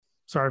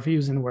Sorry for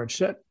using the word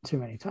shit too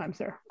many times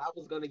there. I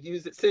was going to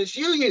use it since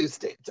you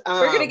used it.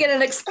 We're going to get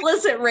an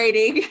explicit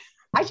rating.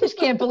 I just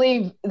can't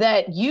believe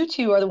that you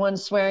two are the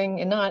ones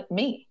swearing and not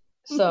me.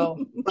 So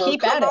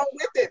keep at it. Come on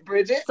with it,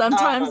 Bridget.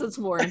 Sometimes it's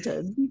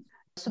warranted.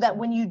 So that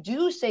when you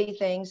do say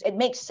things, it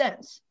makes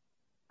sense.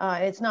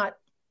 It's not,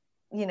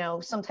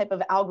 some type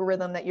of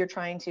algorithm that you're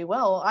trying to,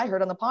 I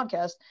heard on the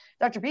podcast,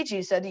 Dr.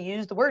 Beachy said to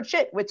use the word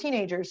shit with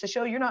teenagers to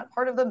show you're not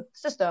part of the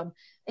system.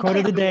 Quote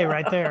of the day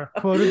right there.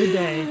 Quote of the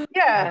day.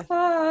 Yeah.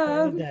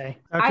 Quote of the day.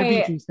 Dr.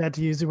 Beachy said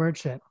to use the word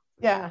shit.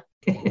 Yeah.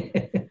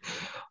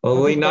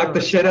 Well, we knocked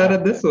the shit out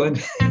of this one.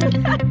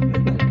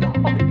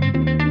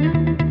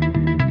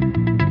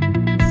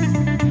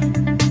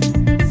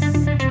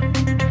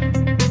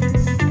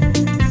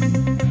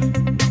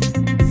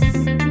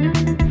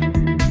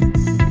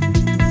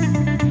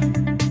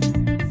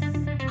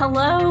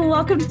 Hello,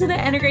 welcome to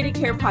the Integrated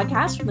Care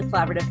Podcast from the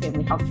Collaborative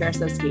Family Healthcare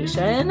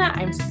Association.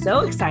 I'm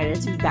so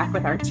excited to be back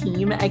with our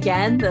team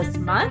again this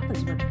month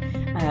as we're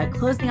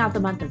closing out the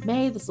month of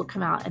May. This will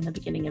come out in the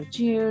beginning of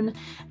June.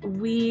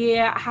 We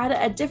had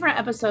a different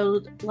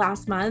episode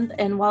last month,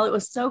 and while it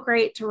was so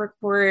great to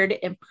record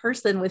in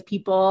person with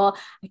people,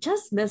 I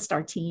just missed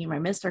our team. I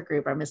missed our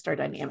group. I missed our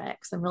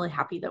dynamics. I'm really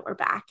happy that we're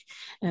back.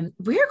 And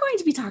we're going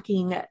to be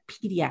talking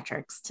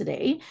pediatrics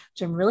today,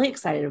 which I'm really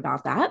excited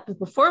about that. But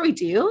before we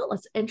do,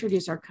 let's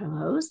introduce our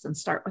co-hosts and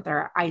start with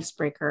our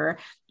icebreaker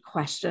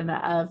question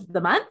of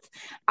the month.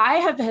 I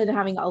have been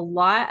having a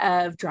lot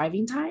of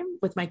driving time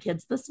with my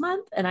kids this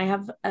month, and I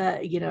have,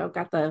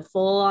 got the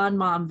full-on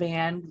mom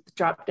van with the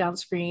drop-down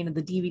screen and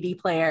the DVD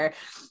player.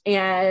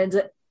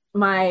 And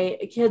my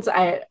kids,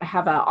 I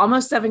have a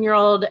almost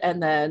 7-year-old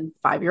and then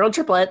 5-year-old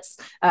triplets,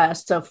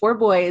 so 4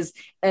 boys,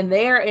 and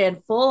they are in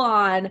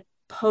full-on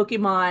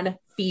Pokemon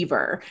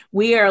fever.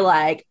 We are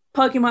like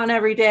Pokemon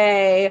every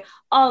day,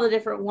 all the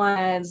different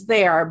ones.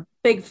 They are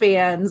big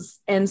fans.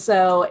 And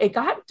so it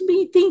got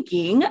me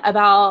thinking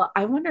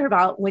I wonder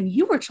about when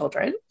you were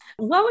children,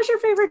 what was your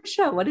favorite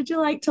show? What did you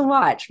like to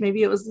watch?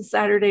 Maybe it was the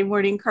Saturday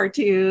morning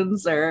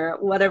cartoons or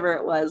whatever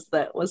it was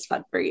that was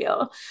fun for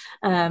you.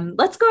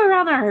 Let's go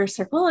around our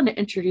circle and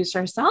introduce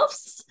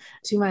ourselves.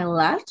 To my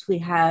left, we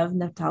have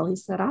Neftali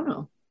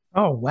Serrano.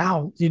 Oh,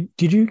 wow. Did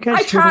you guys?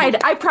 I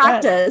tried. I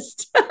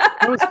practiced.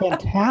 That was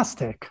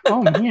fantastic.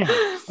 Oh, man.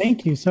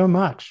 Thank you so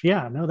much.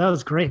 Yeah, no, that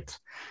was great.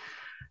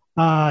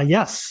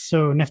 Yes.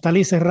 So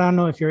Neftali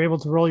Serrano, if you're able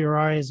to roll your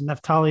eyes,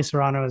 Neftali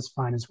Serrano is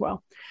fine as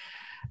well.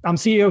 I'm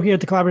CEO here at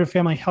the Collaborative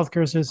Family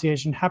Healthcare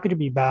Association. Happy to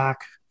be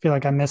back. Feel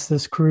like I missed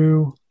this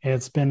crew.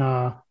 It's been,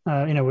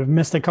 we've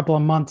missed a couple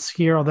of months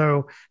here,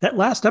 although that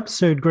last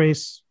episode,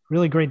 Grace,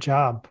 really great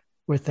job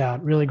with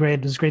that. Really great.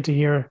 It was great to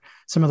hear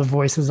some of the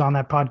voices on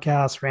that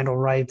podcast, Randall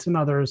Wright and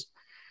others.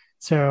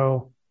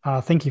 So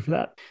thank you for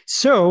that.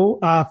 So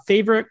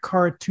favorite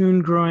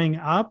cartoon growing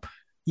up.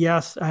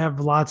 Yes, I have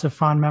lots of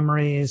fond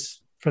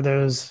memories for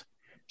those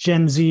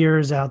Gen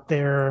Zers out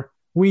there.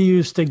 We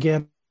used to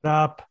get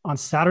up on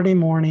Saturday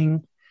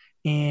morning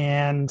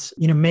and,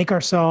 make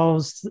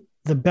ourselves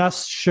the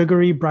best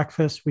sugary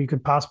breakfast we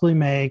could possibly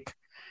make,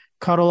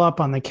 cuddle up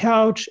on the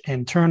couch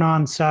and turn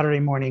on Saturday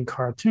morning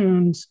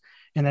cartoons.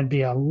 And there'd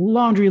be a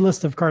laundry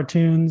list of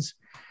cartoons.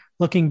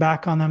 Looking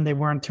back on them, they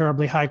weren't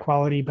terribly high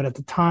quality, but at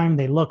the time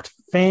they looked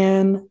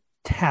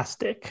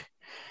fantastic.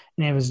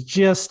 And it was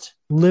just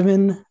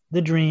living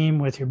the dream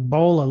with your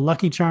bowl of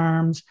Lucky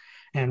Charms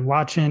and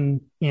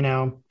watching,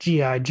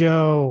 G.I.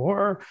 Joe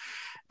or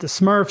the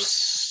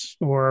Smurfs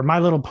or My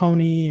Little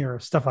Pony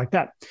or stuff like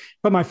that.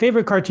 But my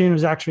favorite cartoon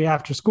was actually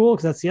after school,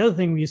 because that's the other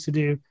thing we used to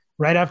do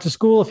right after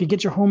school. If you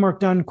get your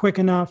homework done quick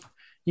enough,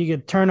 you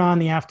could turn on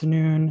the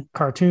afternoon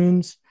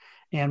cartoons.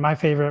 And my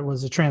favorite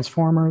was the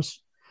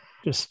Transformers.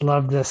 Just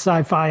loved the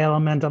sci-fi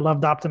element. I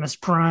loved Optimus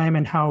Prime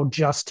and how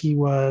just he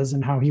was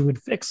and how he would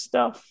fix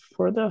stuff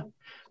for the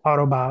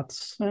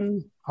Autobots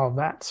and all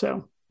that.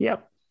 So,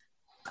 yep.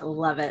 I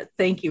love it.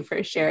 Thank you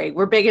for sharing.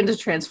 We're big into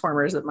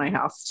Transformers at my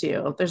house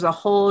too. There's a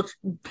whole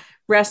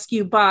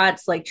rescue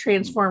bots, like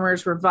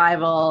Transformers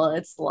revival.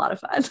 It's a lot of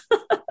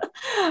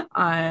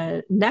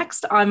fun.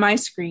 Next on my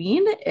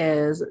screen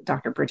is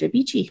Dr. Bridget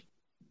Beachy.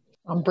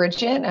 I'm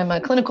Bridget. I'm a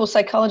clinical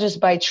psychologist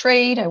by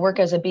trade. I work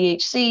as a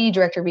BHC,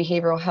 Director of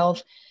Behavioral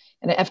Health,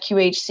 and an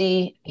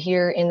FQHC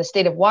here in the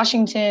state of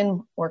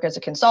Washington, work as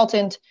a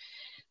consultant.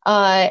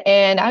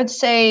 And I would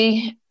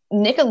say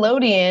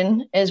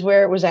Nickelodeon is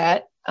where it was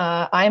at.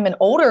 I'm an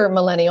older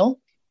millennial,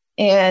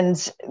 and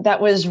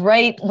that was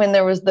right when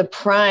there was the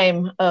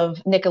prime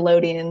of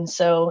Nickelodeon.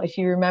 So if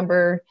you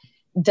remember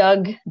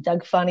Doug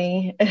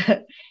Funny,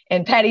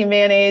 and Patty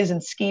Mayonnaise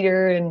and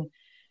Skeeter and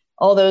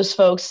all those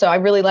folks. So I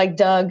really liked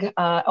Doug.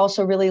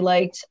 Also really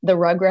liked the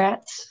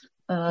Rugrats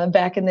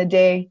back in the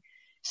day.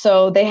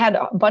 So they had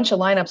a bunch of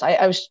lineups.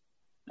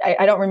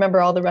 I don't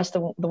remember all the rest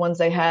of the ones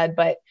they had,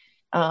 but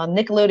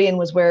Nickelodeon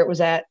was where it was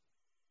at.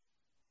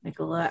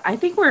 Nicola, I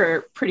think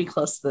we're pretty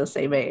close to the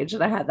same age,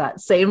 and I had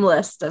that same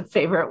list of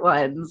favorite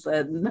ones,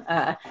 and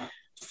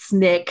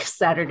Snick,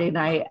 Saturday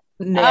Night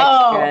Nick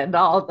Oh. and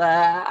all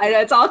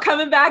it's all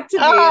coming back to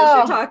me as Oh.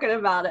 you're talking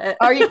about it.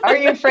 Are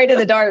you afraid of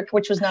the dark,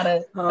 which was not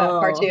a Oh.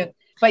 cartoon,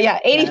 but yeah,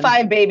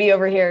 85 baby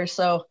over here.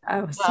 So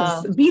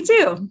me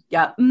too.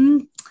 Yeah.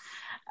 We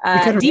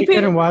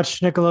couldn't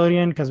watch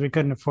Nickelodeon because we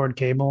couldn't afford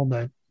cable,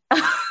 but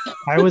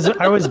I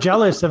was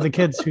jealous of the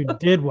kids who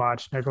did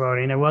watch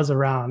Nickelodeon. It was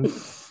around.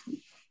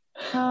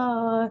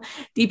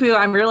 Deepu,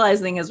 I'm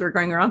realizing as we're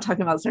going around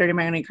talking about Saturday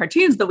morning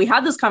cartoons that we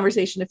had this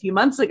conversation a few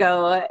months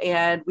ago,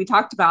 and we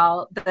talked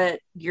about that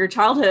your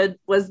childhood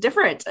was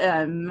different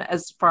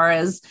as far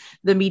as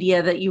the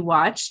media that you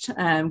watched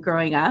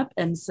growing up.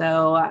 And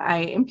so I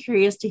am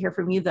curious to hear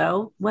from you,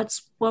 though. What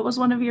was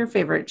one of your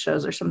favorite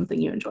shows or something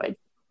you enjoyed?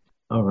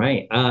 All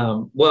right.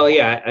 Well,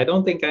 yeah, I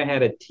don't think I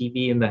had a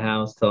TV in the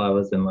house till I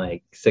was in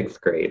like 6th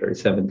grade or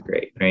 7th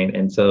grade, right?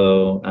 And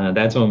so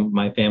that's when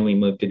my family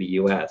moved to the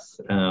US.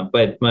 So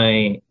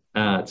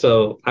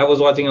I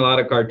was watching a lot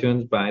of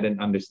cartoons, but I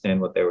didn't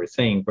understand what they were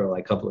saying for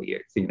like a couple of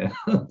years, so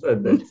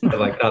that's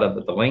still I caught up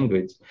with the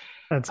language.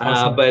 That's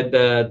awesome. But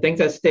the things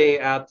that stay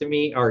out to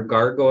me are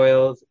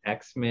Gargoyles,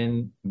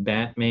 X-Men,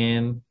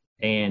 Batman,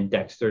 and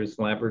Dexter's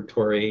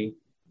Laboratory,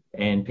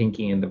 and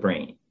Pinky and the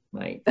Brain.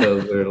 Like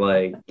those are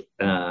like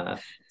those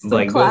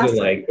are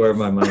like where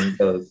my mind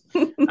goes.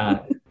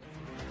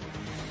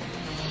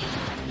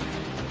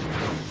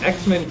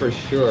 X-Men for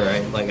sure.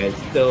 I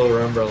still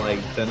remember like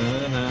like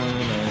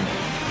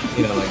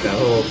that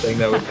whole thing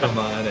that would come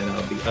on, and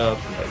I'll be up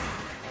like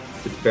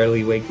just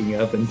barely waking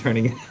up and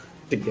turning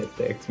to get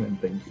the X-Men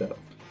thing.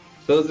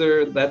 So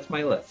that's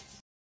my list.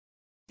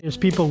 There's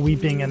people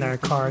weeping in their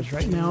cars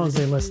right now as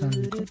they listen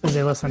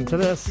to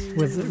this,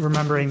 with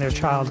remembering their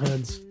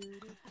childhoods.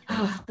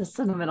 The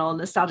sentimental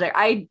nostalgic.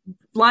 I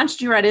launched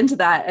you right into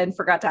that and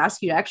forgot to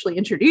ask you to actually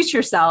introduce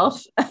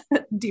yourself.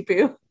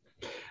 Deepu.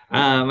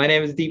 My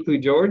name is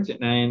Deepu George,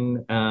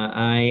 and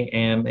I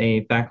am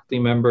a faculty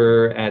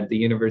member at the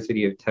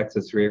University of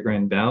Texas Rio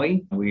Grande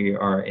Valley. We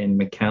are in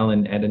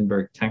McAllen,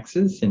 Edinburgh,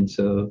 Texas. And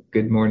so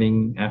good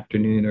morning,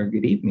 afternoon, or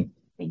good evening.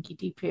 Thank you,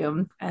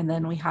 Deepu. And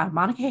then we have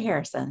Monica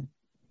Harrison.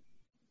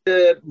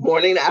 Good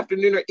morning,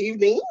 afternoon, or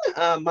evening.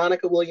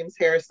 Monica Williams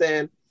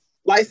Harrison,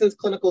 licensed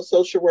clinical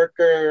social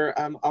worker.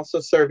 I'm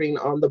also serving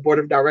on the board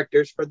of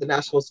directors for the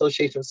National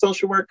Association of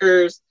Social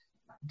Workers,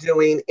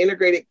 doing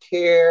integrated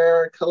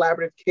care,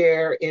 collaborative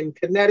care in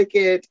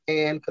Connecticut,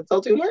 and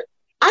consulting work.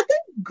 I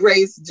think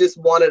Grace just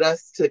wanted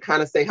us to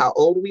kind of say how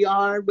old we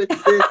are with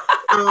this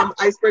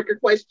icebreaker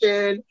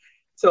question.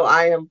 So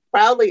I am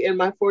proudly in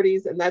my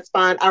 40s, and that's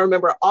fine. I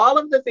remember all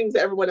of the things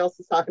that everyone else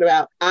is talking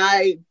about.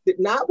 I did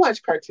not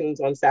watch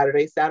cartoons on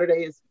Saturday.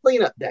 Saturday is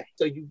cleanup day.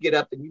 So you get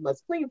up and you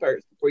must clean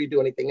first before you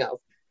do anything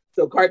else.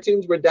 So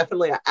cartoons were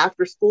definitely an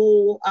after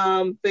school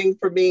thing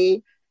for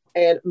me.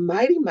 And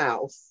Mighty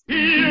Mouse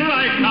Here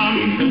I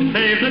come to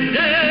save the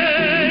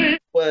day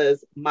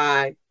was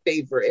my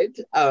favorite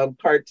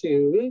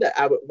cartoon that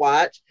I would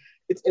watch.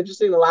 It's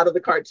interesting, a lot of the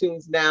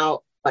cartoons now,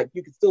 like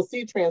you can still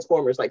see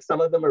Transformers, like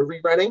some of them are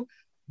rerunning,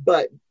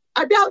 but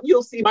I doubt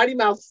you'll see Mighty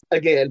Mouse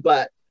again.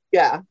 But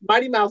yeah,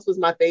 Mighty Mouse was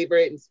my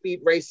favorite, and Speed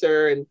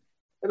Racer. And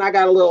I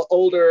got a little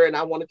older and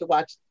I wanted to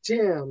watch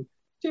Jim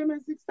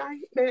is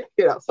excitement,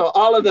 so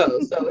all of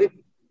those. So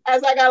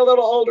as I got a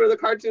little older, the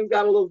cartoons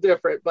got a little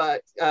different,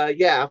 but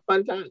yeah,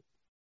 fun time.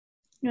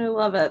 I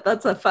love it.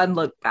 That's a fun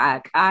look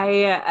back.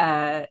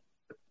 I'm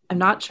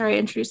not sure I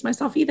introduced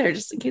myself either,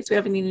 just in case we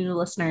have any new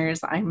listeners.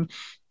 I'm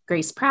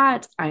Grace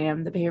Pratt. I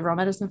am the behavioral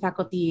medicine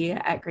faculty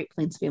at Great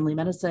Plains Family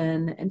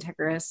Medicine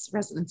Integris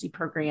residency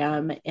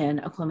program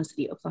in Oklahoma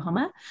City,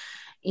 Oklahoma.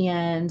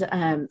 And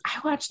I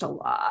watched a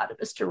lot of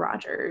Mr.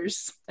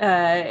 Rogers.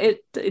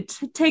 It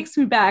takes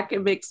me back.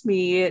 It makes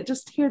me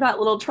just hear that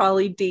little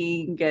trolley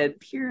ding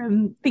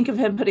and think of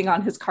him putting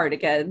on his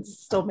cardigans.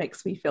 Still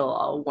makes me feel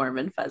all warm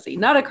and fuzzy.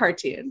 Not a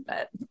cartoon,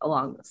 but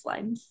along those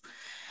lines.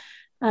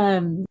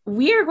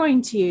 We are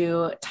going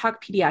to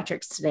talk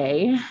pediatrics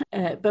today.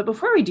 But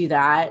before we do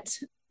that,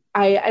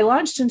 I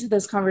launched into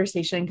this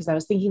conversation because I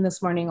was thinking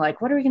this morning,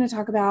 like, what are we going to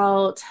talk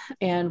about?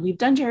 And we've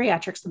done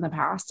geriatrics in the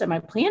past, and my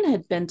plan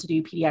had been to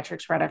do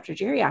pediatrics right after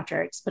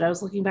geriatrics, but I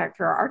was looking back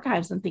through our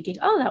archives and thinking,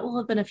 oh, that will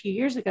have been a few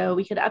years ago.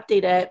 We could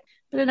update it,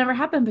 but it never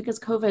happened because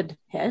COVID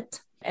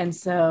hit. And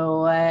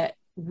so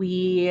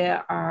we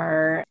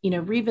are,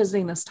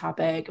 revisiting this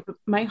topic.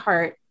 My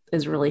heart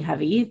is really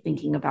heavy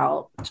thinking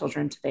about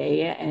children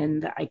today,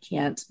 and I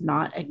can't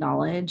not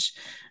acknowledge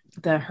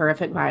the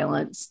horrific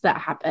violence that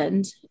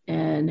happened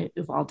in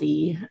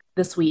Uvalde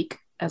this week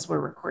as we're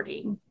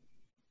recording.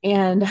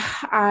 And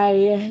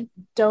I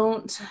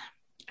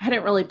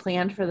hadn't really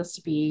planned for this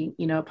to be,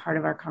 a part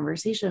of our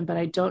conversation, but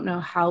I don't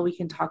know how we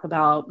can talk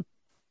about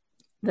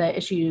the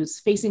issues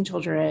facing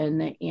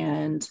children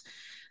and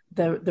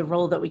the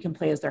role that we can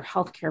play as their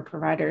healthcare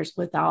providers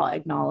without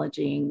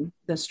acknowledging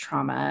this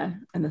trauma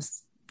and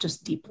this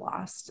just deep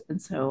loss.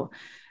 And so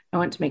I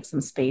want to make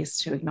some space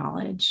to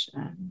acknowledge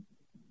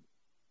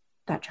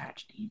that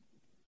tragedy.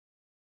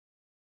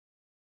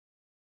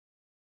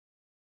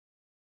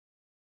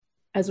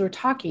 As we're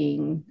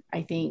talking,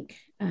 I think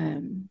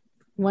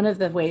one of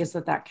the ways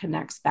that that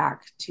connects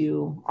back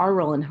to our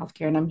role in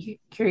healthcare, and I'm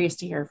curious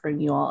to hear from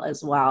you all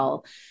as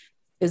well,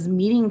 is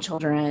meeting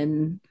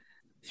children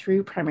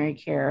through primary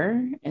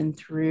care and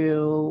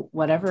through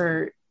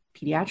whatever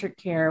pediatric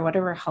care,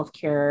 whatever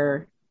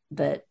healthcare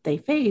that they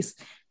face,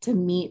 to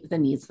meet the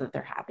needs that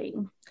they're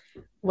having,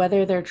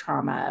 whether they're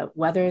trauma,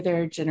 whether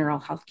they're general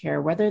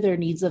healthcare, whether they're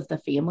needs of the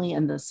family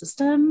and the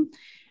system.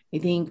 I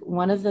think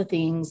one of the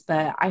things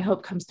that I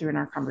hope comes through in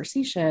our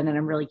conversation, and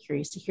I'm really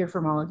curious to hear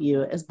from all of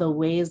you, is the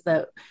ways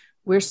that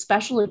we're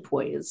specially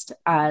poised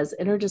as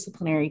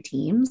interdisciplinary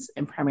teams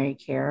in primary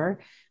care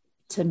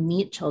to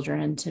meet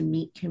children, to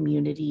meet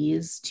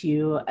communities,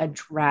 to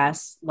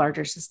address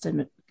larger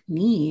systemic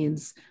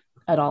needs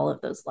at all of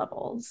those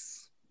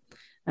levels.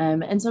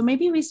 And so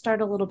maybe we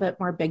start a little bit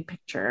more big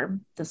picture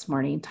this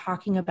morning,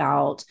 talking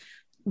about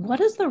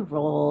what is the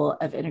role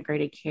of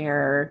integrated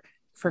care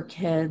for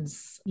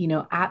kids,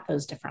 at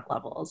those different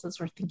levels as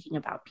we're thinking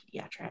about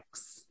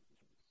pediatrics.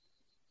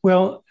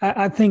 Well,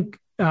 I think,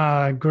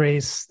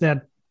 Grace,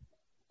 that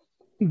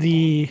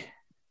the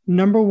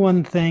number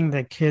one thing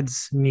that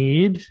kids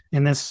need,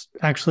 and this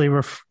actually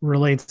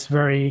relates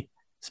very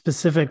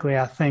specifically,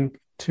 I think,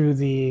 to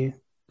the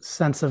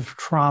sense of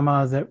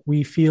trauma that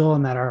we feel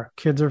and that our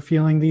kids are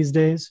feeling these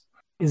days,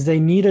 is they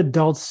need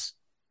adults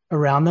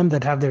around them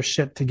that have their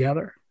shit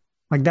together.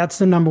 Like, that's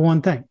the number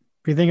one thing.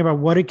 If you think about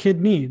what a kid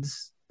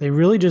needs, they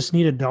really just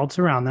need adults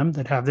around them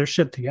that have their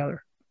shit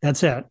together.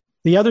 That's it.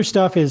 The other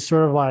stuff is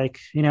sort of like,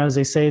 as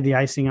they say, the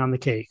icing on the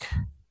cake,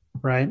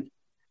 right?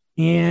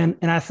 And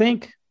I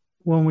think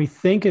when we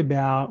think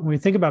about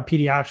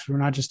pediatrics, we're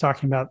not just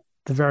talking about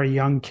the very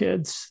young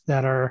kids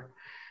that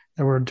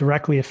were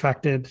directly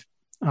affected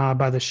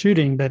by the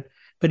shooting, but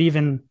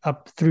even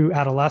up through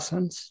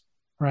adolescence,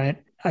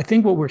 right? I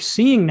think what we're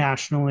seeing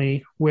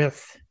nationally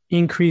with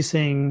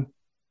increasing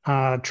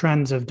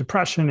trends of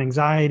depression,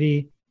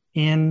 anxiety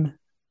in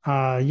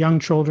young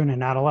children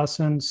and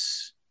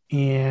adolescents,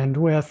 and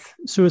with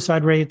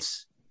suicide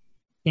rates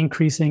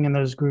increasing in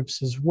those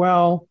groups as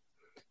well,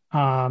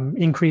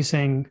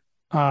 increasing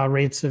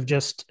rates of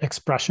just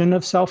expression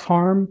of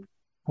self-harm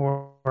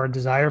or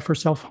desire for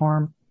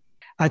self-harm.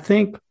 I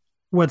think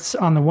what's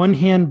on the one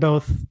hand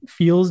both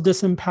feels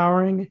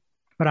disempowering,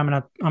 but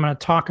I'm gonna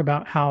talk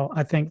about how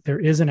I think there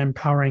is an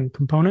empowering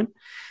component.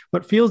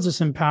 What feels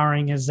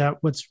disempowering is that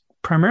what's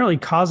primarily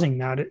causing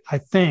that, I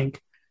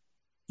think,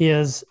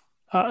 is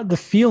the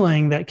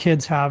feeling that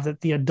kids have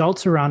that the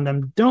adults around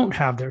them don't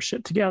have their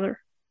shit together,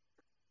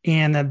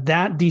 and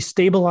that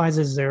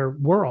destabilizes their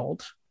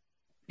world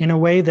in a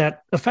way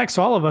that affects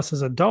all of us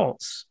as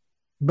adults.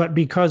 But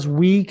because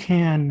we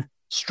can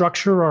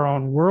structure our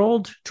own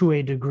world to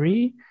a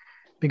degree,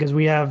 because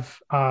we have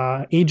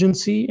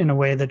agency in a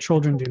way that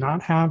children do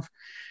not have,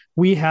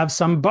 we have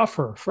some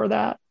buffer for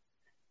that.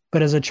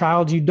 But as a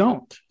child, you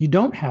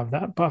don't have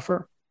that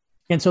buffer.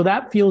 And so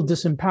that feels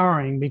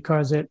disempowering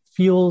because it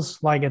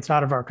feels like it's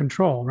out of our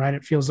control, right?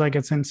 It feels like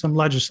it's in some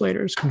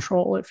legislator's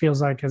control. It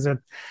feels like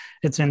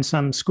it's in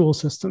some school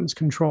system's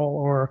control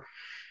or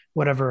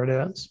whatever it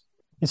is.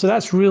 And so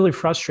that's really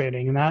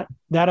frustrating. And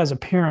that as a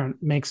parent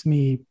makes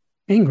me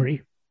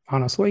angry,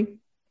 honestly,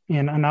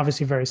 and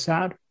obviously very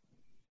sad.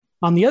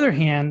 On the other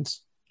hand,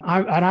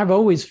 I've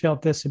always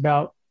felt this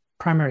about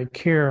primary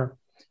care.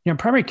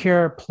 Primary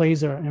care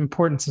plays an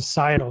important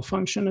societal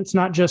function. It's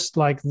not just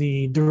like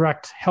the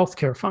direct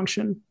healthcare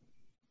function.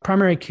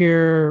 Primary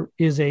care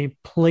is a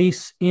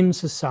place in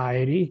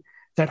society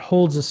that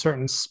holds a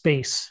certain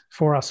space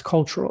for us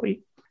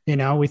culturally.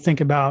 We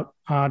think about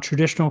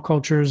traditional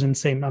cultures and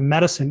say a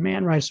medicine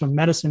man, right? So a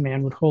medicine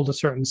man would hold a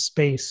certain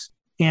space.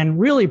 And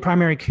really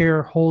primary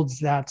care holds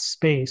that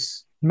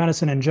space.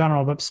 Medicine in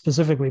general, but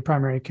specifically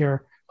primary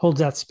care holds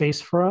that space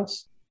for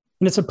us.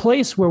 And it's a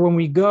place where when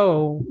we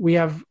go, we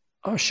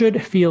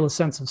should feel a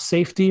sense of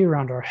safety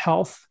around our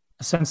health,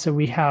 a sense that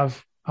we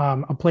have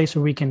a place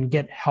where we can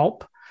get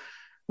help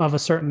of a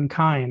certain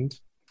kind.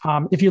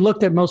 If you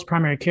looked at most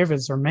primary care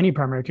visits or many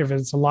primary care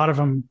visits, a lot of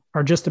them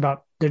are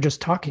they're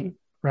just talking,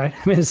 right?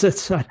 I mean,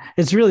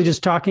 it's really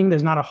just talking.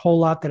 There's not a whole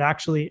lot that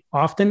actually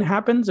often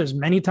happens. There's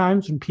many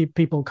times when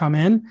people come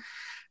in,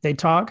 they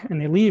talk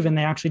and they leave, and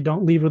they actually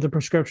don't leave with a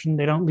prescription.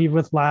 They don't leave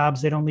with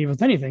labs. They don't leave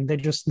with anything. They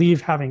just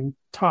leave having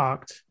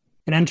talked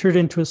and entered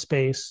into a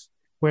space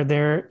where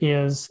there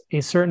is a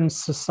certain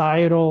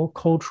societal,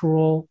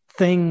 cultural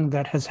thing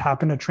that has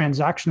happened, a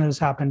transaction that has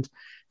happened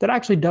that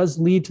actually does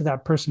lead to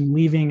that person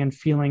leaving and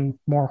feeling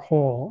more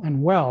whole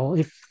and well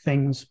if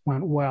things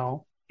went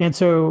well. And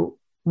so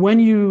when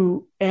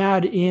you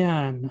add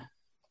in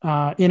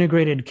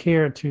integrated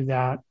care to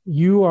that,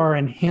 you are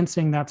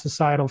enhancing that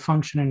societal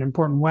function in an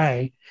important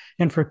way.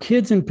 And for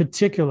kids in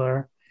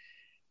particular,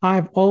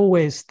 I've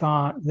always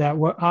thought that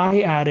what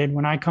I added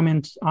when I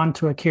come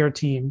onto a care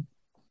team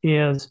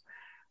is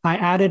I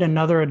added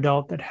another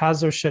adult that has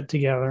their shit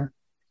together,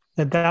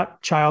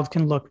 that child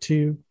can look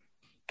to,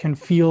 can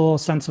feel a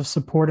sense of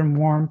support and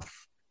warmth,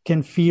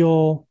 can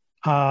feel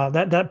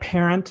that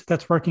parent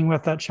that's working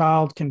with that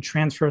child can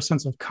transfer a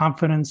sense of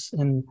confidence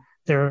in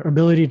their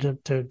ability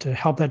to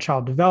help that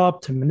child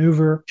develop, to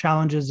maneuver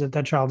challenges that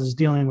that child is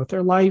dealing with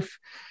their life,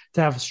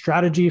 to have a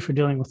strategy for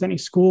dealing with any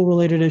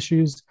school-related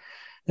issues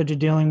that you're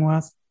dealing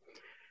with.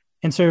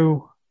 And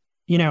so,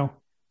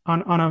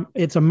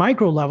 it's a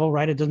micro level,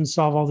 right? It doesn't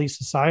solve all these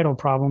societal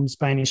problems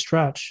by any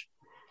stretch,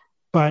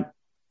 but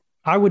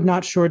I would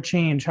not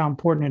shortchange how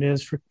important it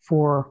is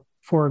for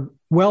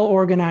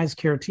well-organized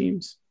care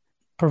teams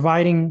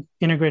providing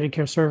integrated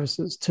care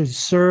services to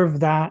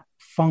serve that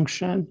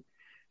function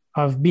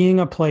of being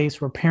a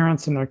place where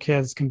parents and their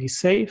kids can be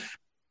safe,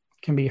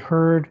 can be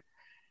heard,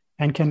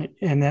 and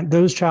that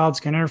those childs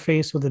can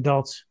interface with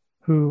adults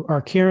who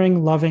are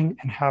caring, loving,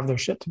 and have their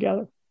shit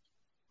together.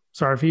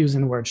 Sorry for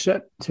using the word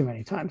shit too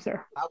many times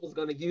there. I was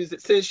going to use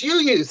it since you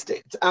used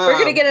it. We're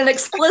going to get an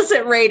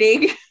explicit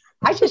rating.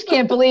 I just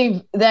can't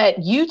believe that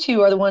you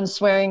two are the ones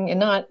swearing and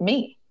not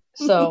me.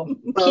 So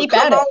keep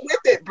at it. Come on with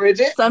it,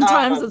 Bridget.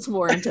 Sometimes it's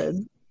warranted.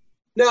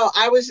 No,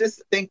 I was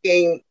just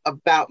thinking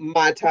about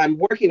my time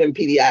working in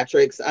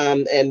pediatrics.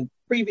 And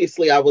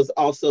previously I was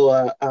also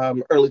a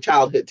early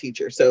childhood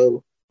teacher.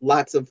 So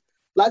lots of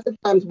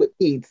times with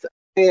peds.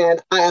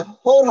 And I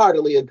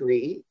wholeheartedly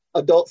agree.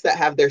 Adults that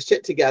have their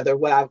shit together,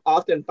 what I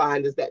often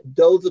find is that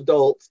those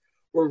adults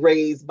were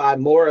raised by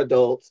more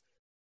adults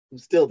who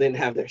still didn't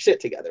have their shit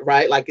together,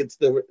 right? Like it's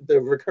the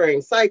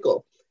recurring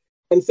cycle.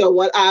 And so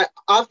what I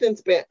often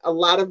spent a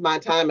lot of my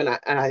time, and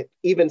I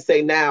even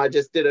say now, I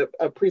just did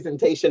a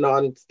presentation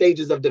on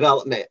stages of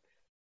development.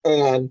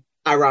 And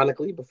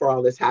ironically, before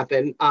all this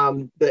happened,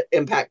 the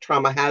impact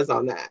trauma has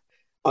on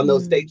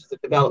those stages of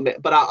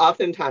development. But I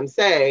oftentimes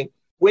say,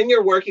 when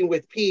you're working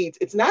with peds,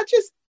 it's not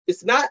just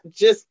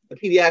the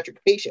pediatric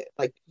patient.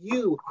 Like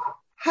you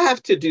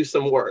have to do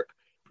some work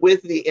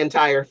with the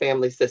entire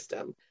family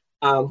system,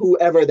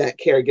 whoever that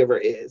caregiver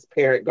is,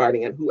 parent,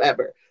 guardian,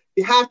 whoever.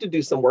 You have to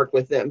do some work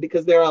with them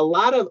because there are a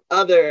lot of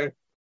other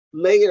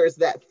layers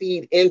that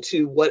feed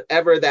into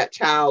whatever that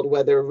child,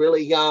 whether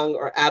really young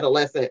or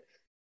adolescent,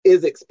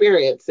 is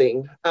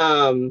experiencing.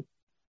 And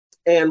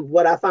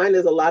what I find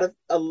is a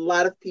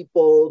lot of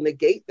people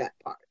negate that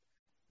part.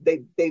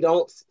 They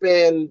don't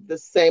spend the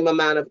same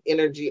amount of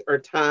energy or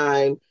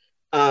time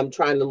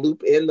trying to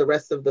loop in the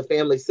rest of the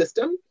family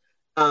system.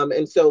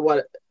 And so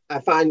what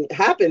I find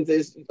happens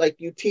is like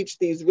you teach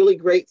these really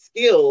great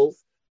skills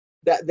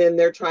that then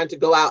they're trying to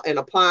go out and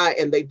apply,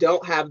 and they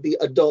don't have the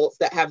adults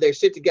that have their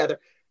shit together.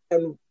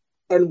 And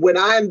when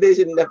I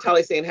envision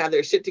Naftali saying have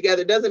their shit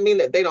together, it doesn't mean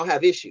that they don't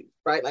have issues,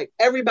 right? Like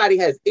everybody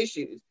has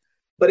issues.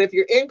 But if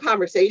you're in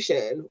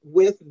conversation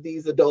with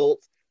these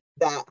adults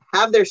that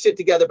have their shit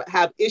together but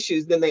have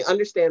issues, then they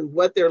understand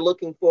what they're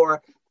looking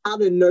for, how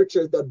to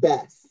nurture the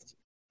best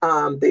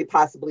they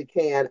possibly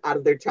can out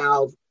of their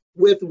child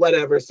with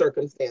whatever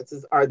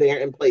circumstances are there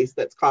in place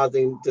that's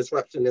causing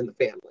disruption in the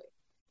family.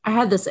 I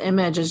had this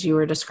image as you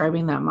were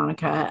describing that,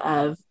 Monica,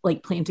 of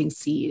like planting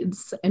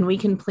seeds. And we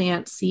can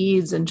plant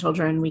seeds in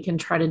children. We can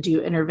try to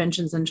do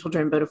interventions in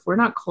children. But if we're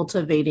not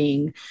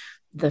cultivating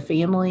the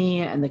family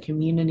and the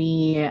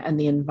community and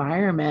the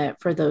environment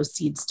for those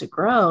seeds to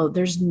grow,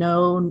 there's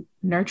no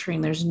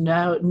nurturing. There's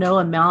no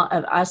amount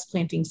of us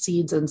planting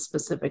seeds in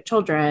specific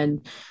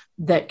children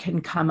that can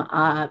come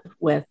up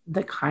with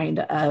the kind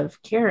of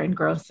care and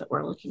growth that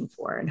we're looking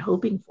for and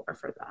hoping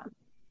for them.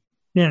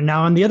 Yeah.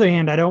 Now, on the other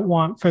hand, I don't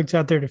want folks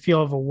out there to feel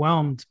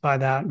overwhelmed by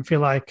that and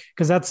feel like,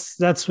 because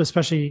that's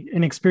especially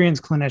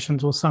inexperienced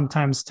clinicians will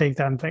sometimes take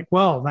that and think,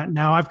 well,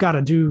 now I've got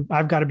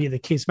to be the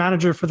case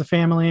manager for the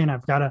family, and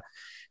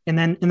and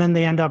then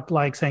they end up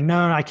like saying,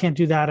 no, I can't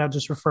do that. I'll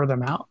just refer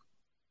them out,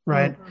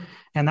 right? Mm-hmm.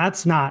 And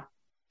that's not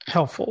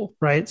helpful,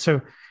 right?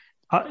 So,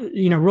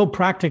 real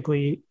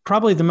practically,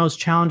 probably the most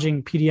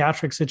challenging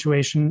pediatric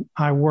situation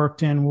I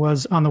worked in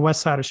was on the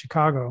west side of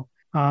Chicago.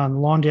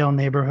 Lawndale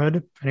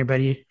neighborhood. If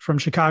anybody from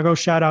Chicago,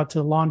 shout out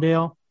to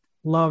Lawndale.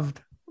 Loved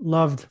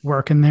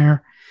working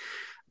there.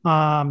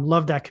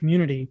 Loved that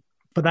community.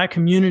 But that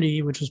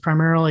community, which was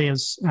primarily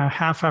as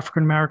half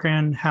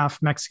African-American,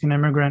 half Mexican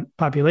immigrant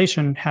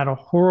population, had a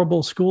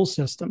horrible school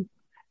system.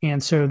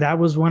 And so that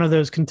was one of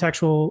those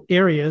contextual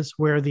areas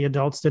where the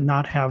adults did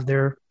not have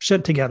their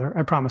shit together.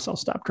 I promise I'll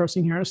stop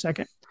cursing here in a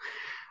second.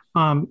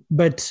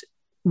 But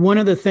one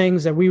of the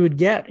things that we would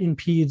get in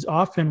peds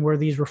often were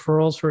these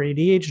referrals for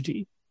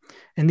ADHD.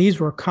 And these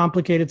were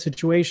complicated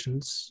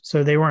situations.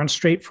 So they weren't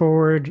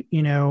straightforward,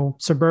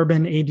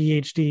 suburban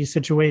ADHD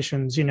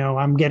situations.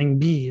 I'm getting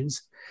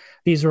B's.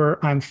 These were,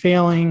 I'm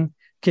failing,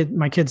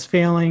 my kid's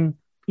failing,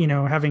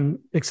 having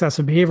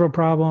excessive behavioral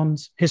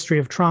problems, history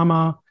of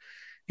trauma.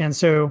 And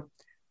so,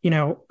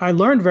 I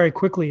learned very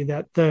quickly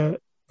that the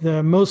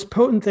most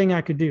potent thing I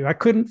could do, I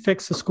couldn't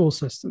fix the school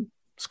system.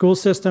 School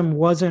system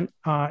wasn't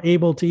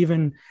able to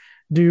even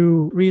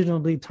do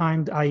reasonably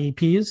timed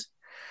IEPs,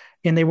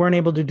 and they weren't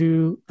able to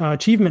do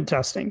achievement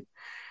testing.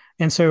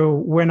 And so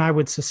when I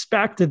would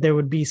suspect that there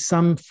would be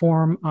some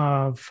form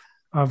of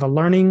a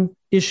learning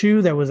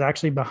issue that was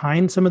actually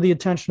behind some of the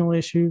attentional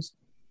issues,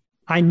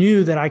 I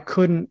knew that I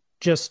couldn't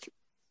just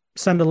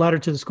send a letter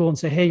to the school and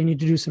say, hey, you need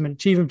to do some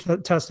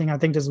achievement testing. I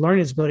think there's a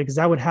learning disability, because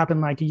that would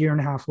happen like a year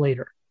and a half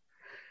later.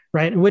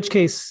 right? In which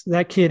case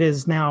that kid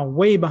is now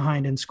way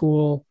behind in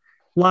school,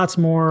 lots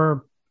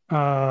more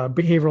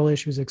behavioral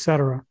issues, et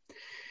cetera.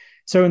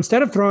 So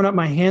instead of throwing up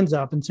my hands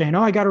up and saying,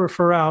 oh, I got to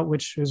refer out,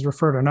 which is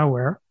refer to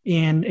nowhere,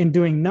 and in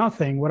doing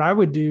nothing, what I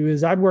would do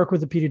is I'd work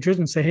with the pediatrician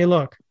and say, hey,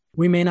 look,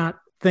 we may not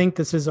think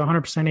this is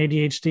 100%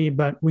 ADHD,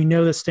 but we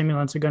know the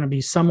stimulants are going to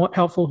be somewhat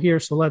helpful here.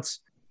 So let's,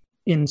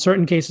 in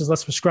certain cases,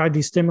 let's prescribe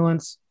these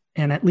stimulants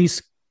and at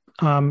least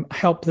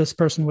help this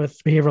person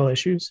with behavioral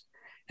issues.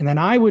 And then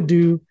I would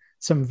do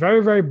some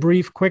very, very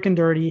brief, quick and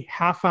dirty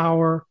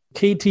half-hour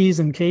KTs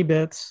and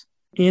K-bits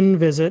in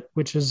visit,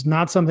 which is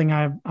not something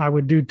I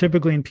would do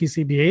typically in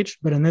PCBH,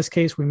 but in this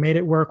case, we made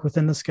it work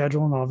within the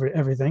schedule and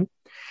everything.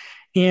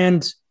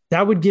 And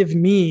that would give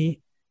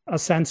me a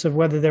sense of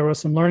whether there was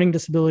some learning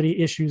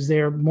disability issues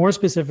there, more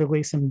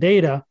specifically some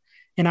data.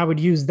 And I would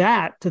use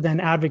that to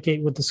then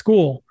advocate with the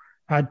school.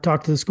 I'd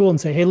talk to the school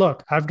and say, hey,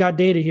 look, I've got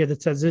data here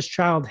that says this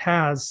child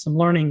has some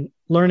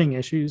learning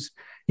issues.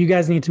 You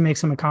guys need to make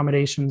some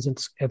accommodations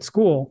at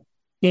school.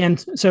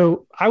 And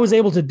so I was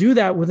able to do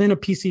that within a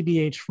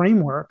PCBH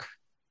framework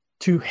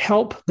to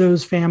help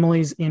those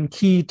families in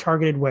key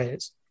targeted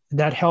ways. Did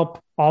that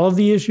help all of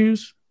the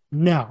issues?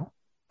 No.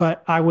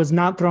 But I was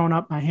not throwing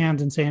up my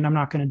hands and saying, I'm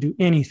not going to do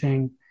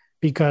anything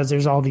because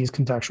there's all these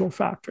contextual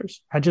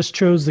factors. I just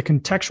chose the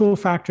contextual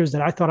factors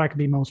that I thought I could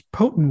be most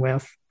potent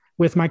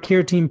with my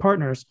care team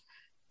partners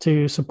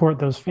to support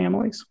those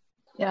families.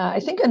 Yeah, I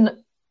think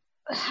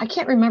I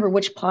can't remember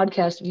which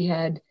podcast we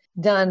had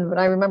done, but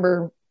I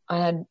remember I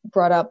had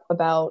brought up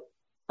about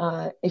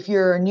if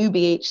you're a new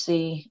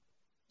BHC,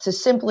 to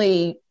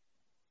simply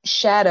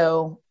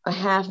shadow a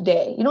half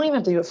day. You don't even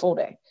have to do a full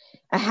day,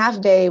 a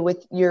half day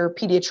with your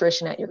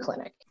pediatrician at your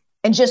clinic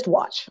and just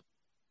watch.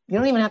 You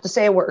don't even have to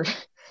say a word.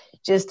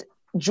 Just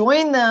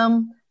join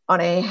them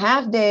on a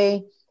half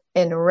day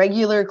in a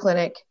regular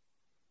clinic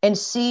and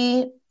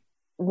see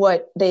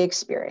what they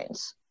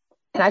experience.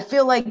 And I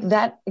feel like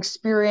that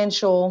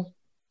experiential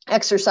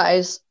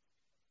exercise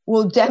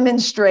will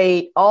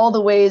demonstrate all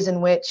the ways in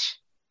which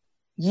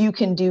you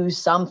can do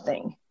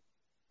something.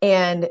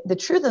 And the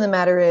truth of the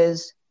matter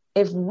is,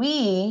 if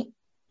we,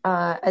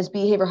 as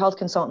behavioral health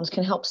consultants,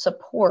 can help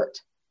support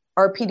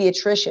our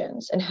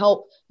pediatricians and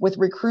help with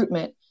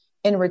recruitment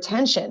and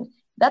retention,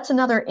 that's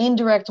another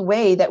indirect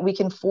way that we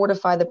can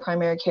fortify the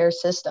primary care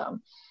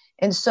system.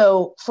 And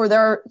so for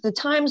the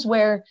times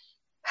where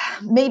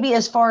maybe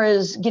as far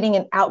as getting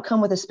an outcome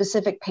with a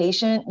specific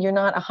patient, you're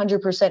not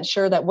 100%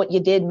 sure that what you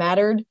did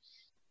mattered,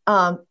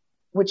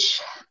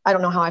 which I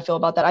don't know how I feel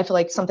about that. I feel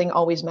like something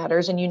always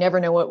matters and you never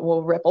know what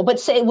will ripple.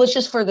 But let's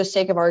just for the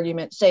sake of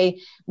argument, say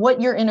what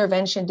your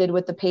intervention did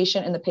with the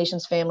patient and the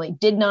patient's family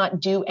did not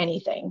do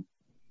anything.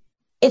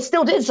 It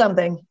still did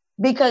something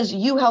because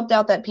you helped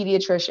out that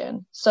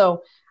pediatrician.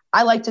 So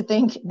I like to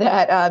think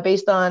that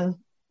based on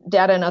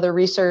data and other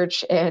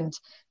research and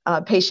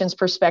patients'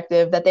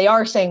 perspective, that they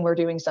are saying we're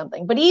doing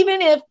something. But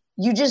even if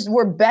you just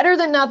were better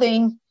than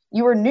nothing,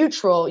 you were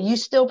neutral, you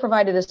still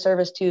provided a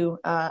service to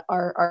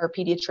our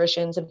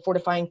pediatricians, and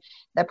fortifying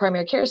that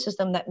primary care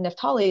system that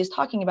Neftali is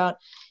talking about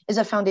is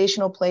a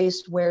foundational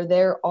place where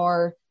there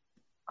are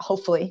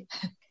hopefully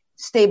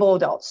stable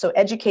adults. So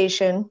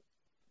education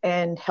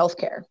and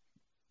healthcare.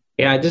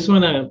 Yeah, I just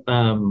want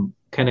to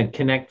kind of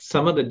connect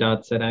some of the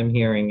dots that I'm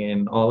hearing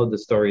in all of the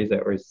stories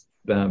that were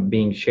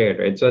being shared,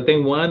 right? So I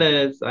think one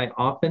is I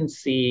often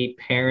see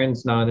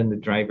parents not in the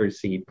driver's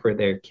seat for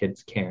their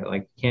kids' care.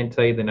 Like, I can't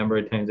tell you the number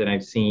of times that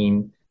I've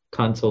seen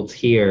consults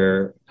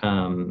here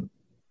in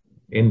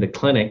the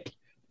clinic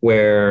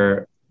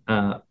where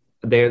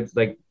there's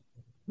like,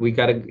 you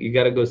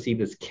gotta go see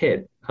this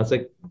kid. I was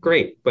like,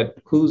 great, but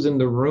who's in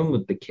the room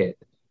with the kid?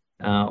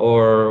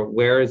 Or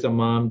where is a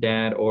mom,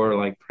 dad, or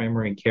like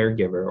primary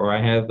caregiver? Or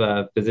I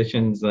have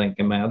physicians like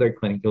in my other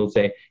clinic who'll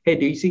say, hey,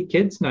 do you see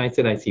kids? No, I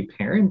said, I see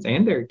parents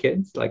and their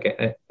kids.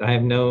 Like I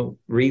have no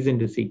reason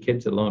to see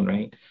kids alone,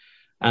 right?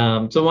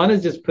 So one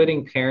is just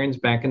putting parents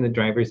back in the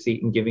driver's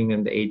seat and giving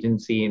them the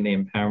agency and the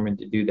empowerment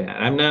to do that.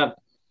 I'm not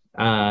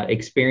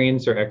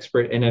experienced or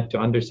expert enough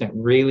to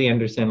really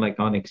understand like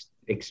on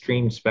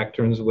extreme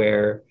spectrums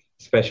where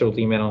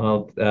specialty mental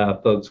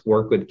health folks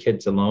work with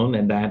kids alone,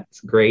 and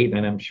that's great,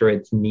 and I'm sure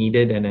it's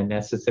needed and a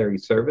necessary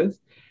service.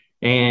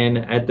 And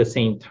at the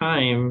same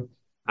time,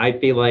 I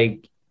feel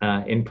like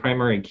in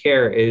primary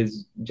care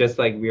is just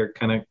like we're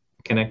kind of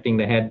connecting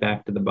the head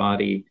back to the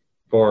body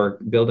for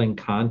building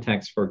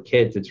context for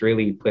kids. It's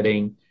really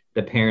putting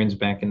the parents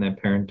back in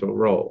that parental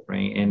role,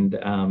 right?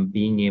 And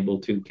being able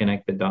to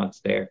connect the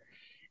dots there.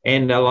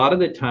 And a lot of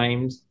the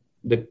times,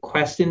 the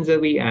questions that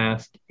we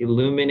ask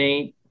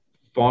illuminate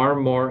far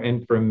more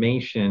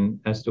information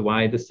as to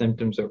why the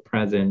symptoms are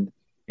present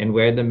and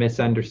where the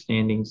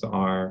misunderstandings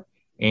are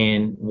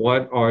and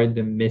what are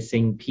the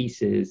missing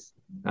pieces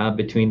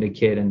between the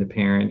kid and the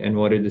parent and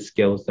what are the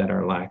skills that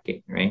are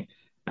lacking, right?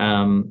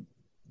 And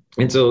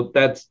so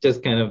that's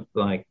just kind of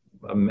like,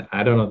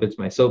 I don't know if it's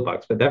my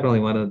soapbox, but definitely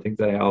one of the things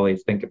that I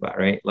always think about,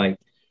 right? Like,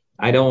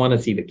 I don't want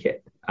to see the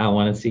kid. I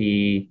want to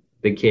see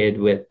the kid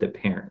with the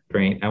parent,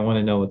 right? I want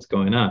to know what's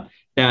going on.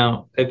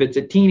 Now, if it's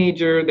a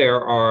teenager,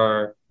 there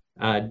are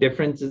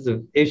differences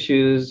of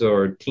issues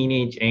or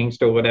teenage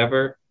angst or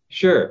whatever.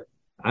 Sure,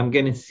 I'm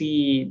going to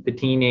see the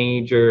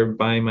teenager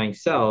by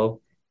myself.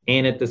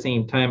 And at the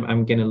same time,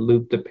 I'm going to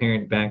loop the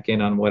parent back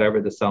in on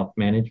whatever the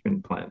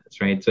self-management plan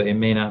is, right? So it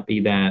may not be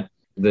that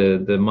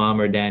the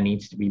mom or dad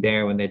needs to be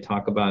there when they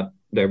talk about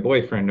their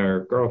boyfriend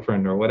or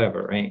girlfriend or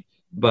whatever, right?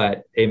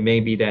 But it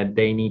may be that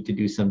they need to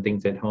do some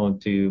things at home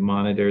to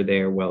monitor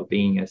their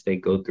well-being as they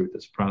go through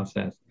this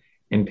process.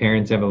 And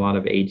parents have a lot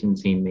of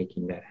agency in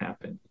making that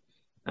happen.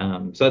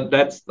 So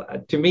that's,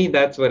 to me,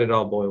 that's what it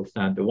all boils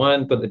down to.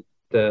 One, put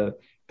the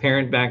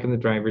parent back in the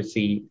driver's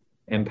seat,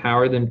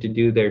 empower them to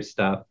do their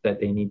stuff that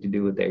they need to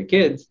do with their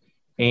kids,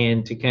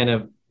 and to kind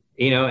of,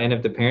 and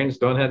if the parents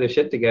don't have their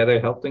shit together,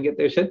 help them get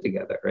their shit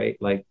together, right?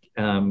 Like,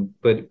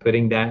 but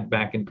putting that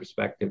back in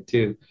perspective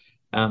too.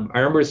 I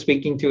remember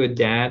speaking to a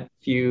dad a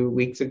few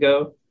weeks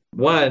ago.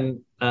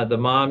 One, the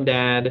mom,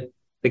 dad,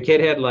 the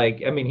kid had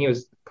he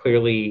was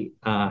clearly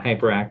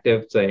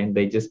hyperactive. So, and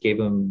they just gave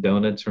him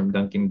donuts from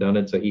Dunkin'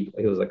 Donuts. So he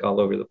was like all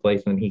over the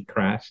place, and he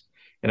crashed.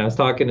 And I was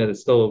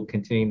still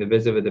continuing to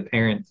visit with the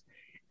parents.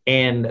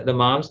 And the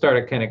mom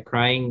started kind of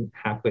crying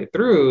halfway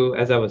through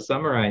as I was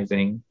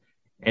summarizing.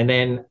 And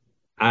then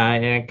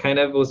I kind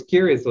of was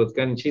curious what's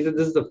going on. She said,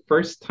 this is the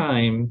first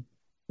time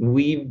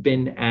we've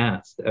been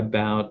asked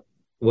about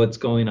what's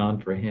going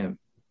on for him.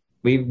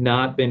 We've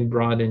not been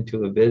brought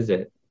into a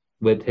visit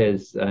with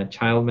his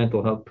child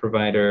mental health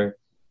provider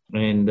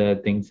and the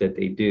things that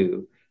they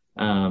do.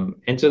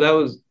 And so that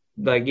was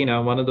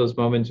one of those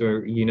moments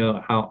where,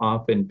 how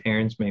often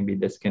parents may be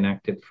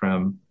disconnected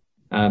from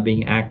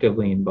being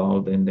actively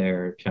involved in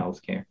their child's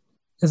care.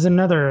 There's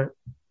another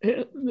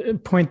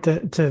point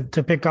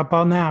to pick up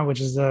on that,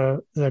 which is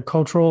the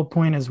cultural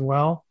point as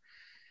well.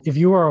 If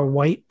you are a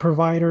white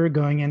provider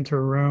going into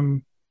a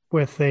room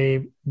with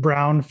a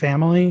brown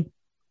family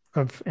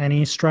of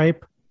any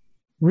stripe,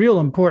 real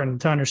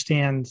important to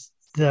understand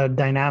the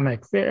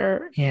dynamic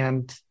there.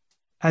 And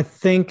I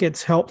think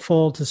it's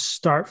helpful to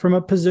start from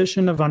a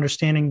position of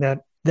understanding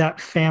that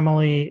that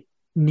family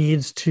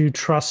needs to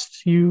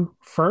trust you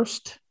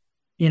first.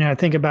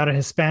 Think about a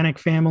Hispanic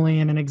family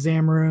in an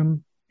exam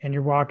room, and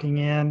you're walking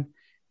in,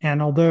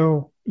 and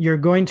although you're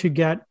going to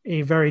get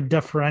a very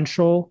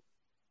deferential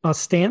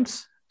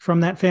stance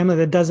from that family,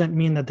 that doesn't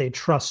mean that they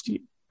trust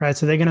you, right?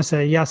 So they're going to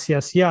say yes,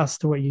 yes, yes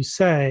to what you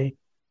say,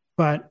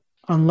 but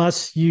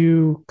unless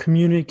you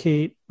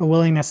communicate a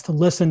willingness to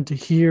listen, to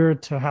hear,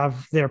 to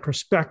have their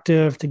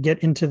perspective, to get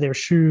into their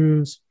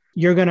shoes,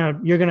 you're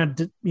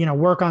gonna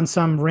work on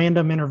some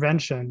random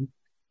intervention,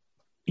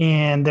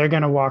 and they're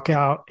gonna walk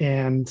out,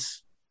 and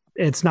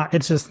it's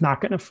just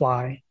not going to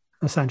fly,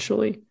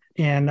 essentially.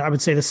 And I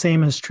would say the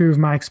same is true of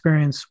my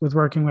experience with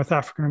working with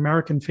African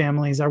American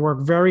families. I work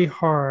very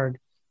hard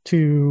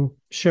to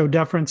show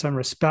deference and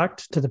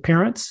respect to the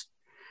parents,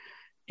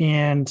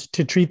 and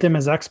to treat them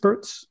as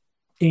experts,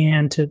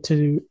 and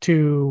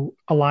to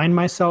align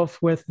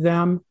myself with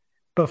them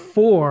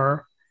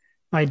before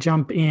I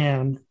jump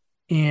in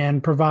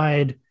and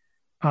provide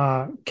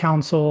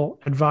counsel,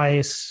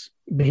 advice,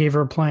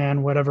 behavior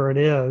plan, whatever it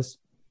is.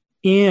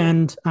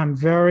 And I'm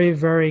very,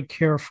 very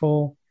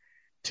careful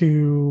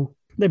to,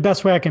 the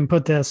best way I can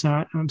put this,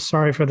 and I'm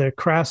sorry for the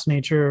crass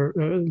nature,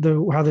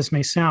 how this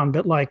may sound,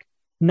 but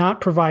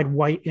not provide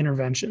white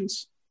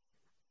interventions,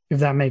 if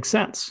that makes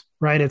sense,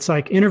 right? It's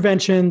like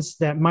interventions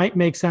that might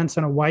make sense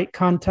in a white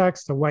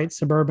context, a white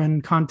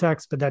suburban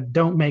context, but that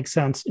don't make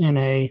sense in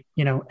a,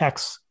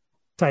 X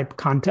type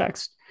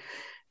context,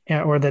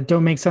 or that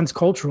don't make sense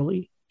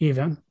culturally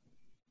even.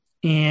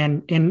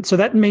 And so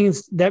that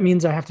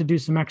means I have to do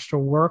some extra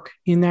work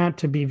in that,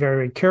 to be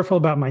very careful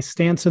about my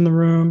stance in the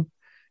room.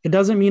 It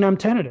doesn't mean I'm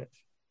tentative.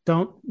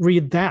 Don't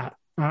read that.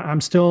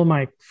 I'm still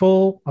my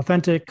full,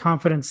 authentic,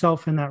 confident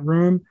self in that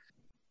room.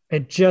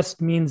 It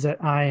just means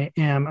that I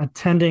am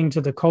attending to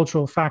the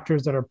cultural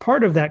factors that are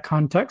part of that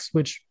context,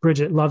 which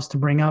Bridget loves to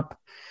bring up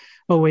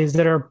always,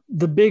 that are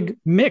the big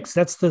mix.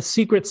 That's the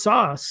secret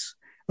sauce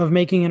of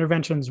making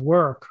interventions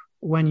work.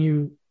 When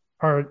you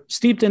are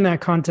steeped in that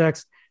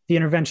context, the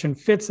intervention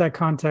fits that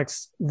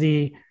context,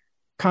 the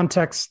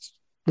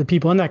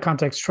people in that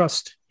context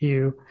trust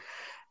you.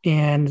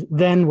 And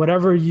then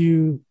whatever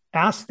you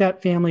ask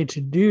that family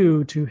to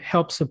do to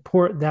help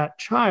support that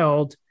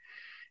child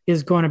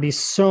is going to be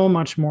so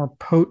much more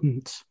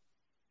potent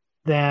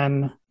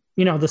than,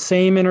 the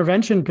same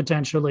intervention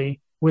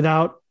potentially,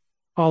 without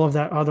all of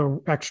that other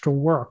extra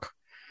work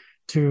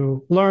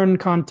to learn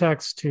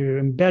context, to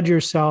embed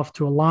yourself,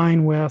 to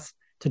align with,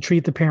 to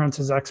treat the parents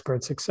as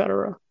experts, et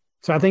cetera.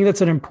 So I think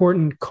that's an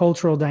important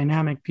cultural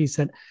dynamic piece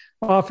that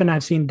often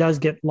I've seen does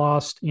get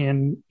lost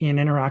in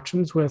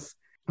interactions with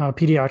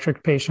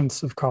pediatric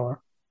patients of color.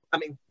 I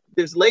mean,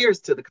 there's layers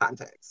to the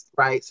context,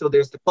 right? So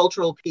there's the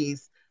cultural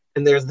piece,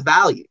 and there's the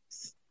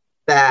values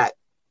that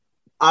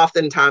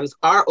oftentimes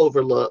are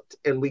overlooked.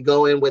 And we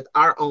go in with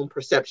our own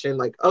perception,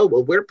 like, oh,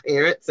 well, we're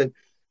parents, and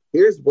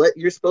here's what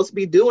you're supposed to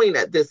be doing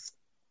at this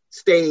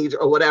stage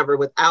or whatever,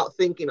 without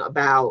thinking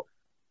about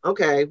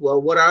okay,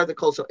 well, what are the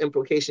cultural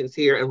implications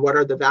here and what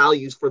are the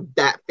values for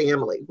that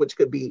family, which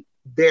could be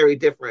very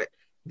different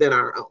than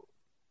our own?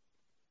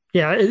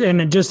 Yeah,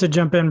 and just to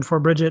jump in before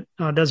Bridget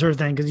does her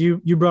thing, because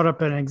you brought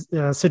up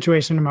a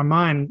situation in my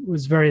mind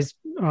was very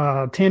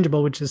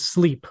tangible, which is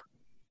sleep.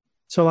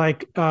 So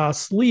like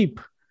sleep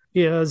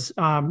is,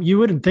 you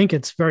wouldn't think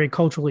it's very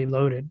culturally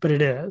loaded, but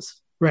it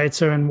is, right?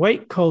 So in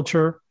white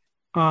culture,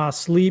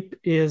 sleep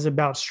is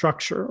about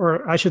structure,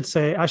 or I should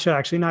say, I should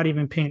actually not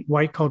even paint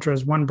white culture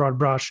as one broad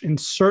brush. In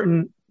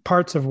certain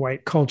parts of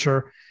white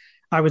culture,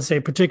 I would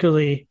say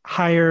particularly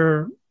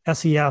higher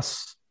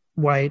SES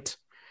white,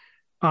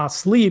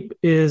 sleep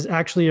is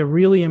actually a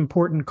really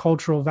important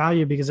cultural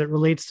value because it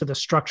relates to the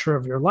structure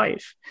of your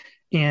life.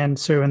 And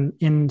so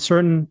in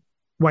certain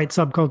white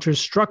subcultures,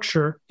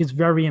 structure is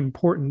very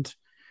important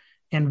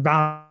and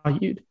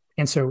valued.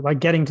 And so like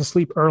getting to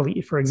sleep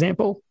early, for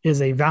example,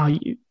 is a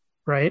value,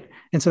 right?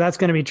 And so that's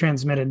going to be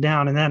transmitted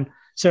down. And then,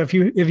 so if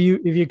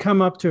you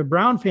come up to a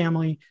Brown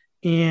family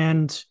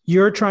and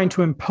you're trying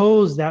to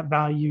impose that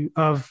value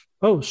of,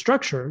 oh,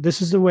 structure,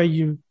 this is the way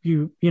you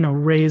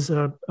raise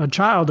a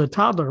child, a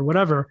toddler,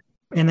 whatever,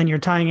 and then you're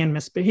tying in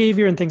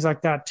misbehavior and things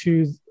like that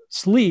to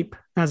sleep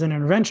as an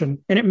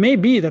intervention. And it may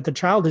be that the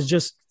child is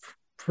just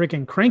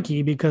freaking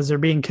cranky because they're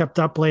being kept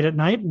up late at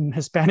night. And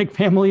Hispanic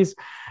families,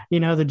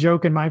 the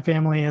joke in my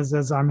family is,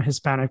 as I'm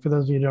Hispanic, for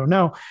those of you who don't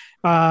know,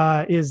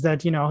 is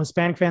that,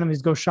 Hispanic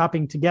families go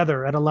shopping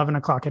together at 11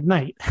 o'clock at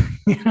night,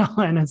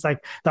 and it's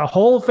like the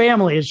whole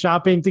family is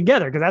shopping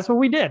together because that's what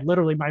we did.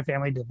 Literally, my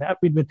family did that.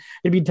 It'd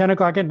be 10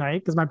 o'clock at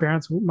night because my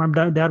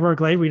dad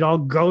worked late. We'd all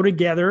go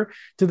together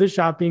to the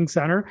shopping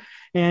center.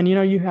 And,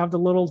 you have the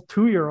little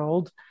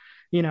 2-year-old,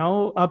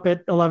 up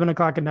at 11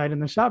 o'clock at night in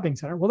the shopping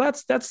center. Well,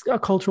 that's a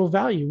cultural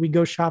value. We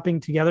go shopping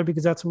together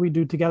because that's what we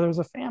do together as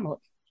a family,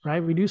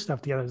 right? We do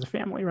stuff together as a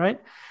family, right?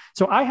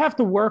 So I have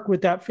to work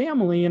with that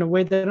family in a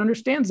way that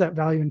understands that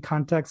value and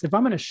context. If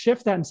I'm going to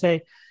shift that and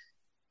say,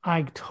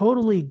 I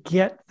totally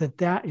get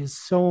that is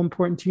so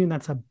important to you, and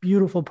that's a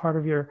beautiful part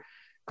of your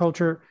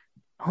culture.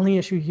 Only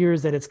issue here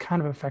is that it's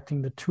kind of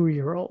affecting the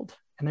 2-year-old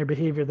and their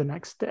behavior the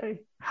next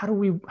day. How do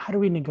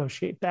we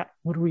negotiate that?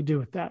 What do we do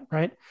with that,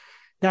 right?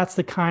 That's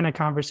the kind of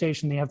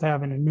conversation they have to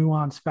have in a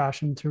nuanced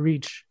fashion to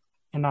reach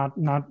and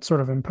not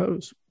sort of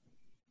impose.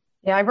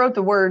 Yeah, I wrote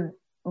the word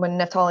when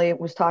Neftali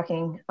was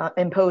talking,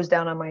 impose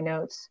down on my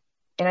notes.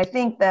 And I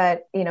think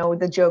that,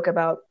 the joke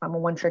about I'm a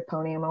one-trick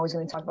pony, I'm always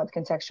going to talk about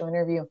the contextual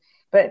interview.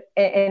 But,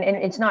 and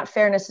it's not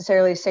fair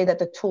necessarily to say that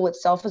the tool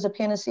itself is a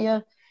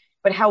panacea,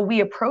 but how we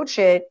approach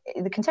it,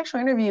 the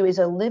contextual interview is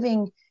a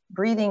living,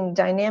 breathing,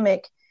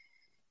 dynamic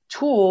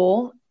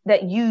tool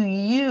that you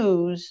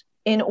use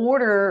in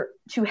order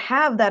to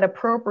have that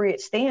appropriate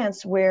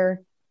stance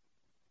where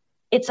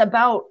it's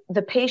about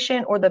the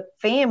patient or the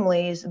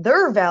families,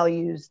 their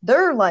values,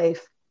 their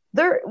life,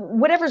 their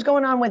whatever's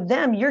going on with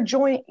them.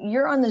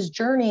 You're on this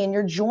journey and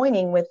you're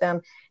joining with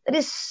them. That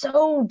is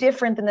so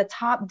different than the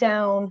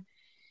top-down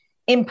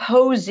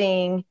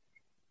imposing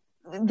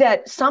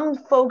that some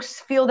folks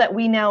feel that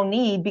we now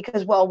need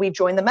because, well, we've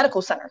joined the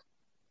medical center.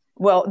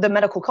 Well, the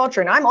medical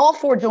culture. And I'm all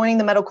for joining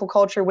the medical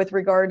culture with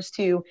regards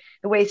to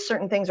the way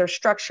certain things are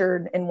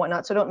structured and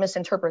whatnot. So don't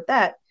misinterpret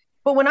that.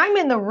 But when I'm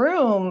in the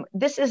room,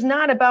 this is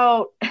not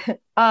about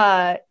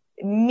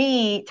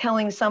me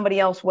telling somebody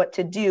else what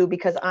to do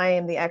because I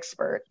am the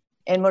expert.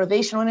 And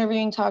motivational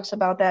interviewing talks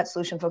about that.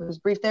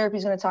 Solution-focused brief therapy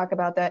is going to talk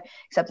about that.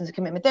 Acceptance and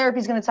commitment therapy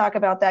is going to talk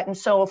about that, and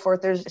so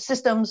forth. There's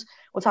systems.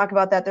 We'll talk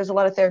about that. There's a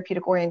lot of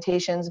therapeutic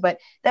orientations. But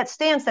that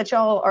stance that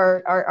y'all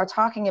are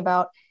talking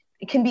about,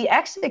 it can be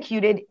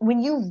executed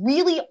when you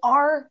really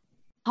are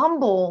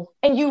humble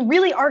and you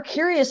really are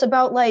curious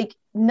about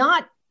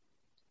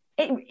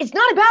it's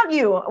not about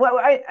you.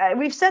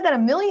 We've said that a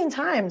million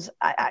times.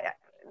 I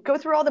go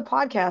through all the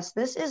podcasts.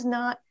 This is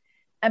not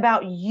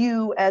about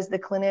you as the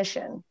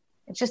clinician.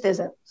 It just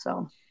isn't.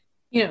 So,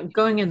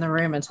 going in the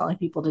room and telling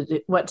people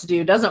what to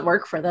do doesn't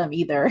work for them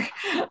either.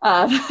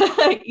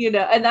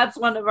 And that's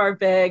one of our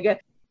big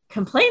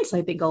complaints,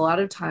 I think, a lot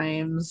of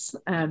times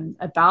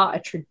about a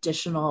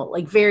traditional,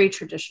 very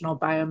traditional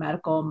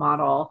biomedical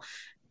model,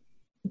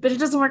 but it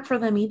doesn't work for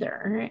them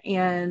either.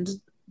 And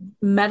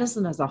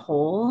medicine as a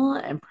whole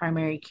and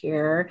primary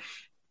care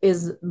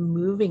is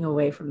moving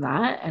away from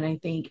that. And I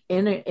think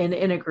in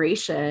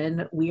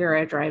integration, we are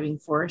a driving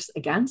force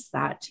against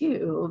that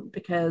too,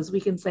 because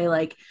we can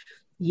say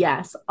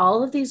yes,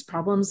 all of these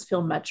problems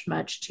feel much,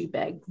 much too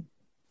big.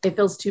 It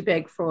feels too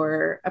big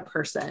for a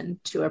person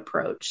to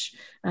approach.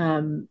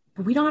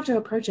 But we don't have to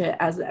approach it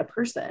as a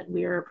person.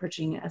 We are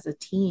approaching it as a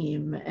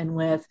team and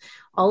with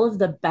all of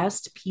the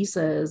best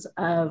pieces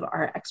of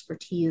our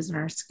expertise and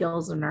our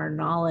skills and our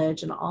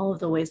knowledge and all of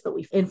the ways that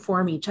we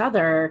inform each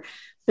other,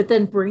 but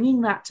then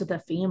bringing that to the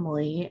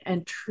family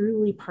and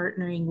truly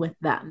partnering with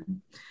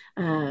them.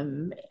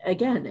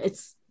 Again,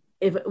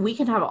 if we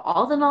can have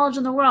all the knowledge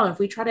in the world, if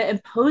we try to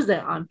impose it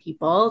on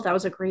people, that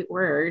was a great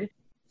word,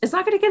 it's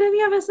not going to get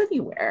any of us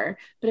anywhere.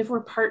 But if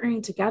we're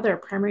partnering together,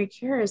 primary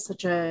care is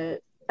such a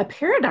a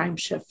paradigm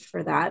shift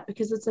for that,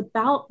 because it's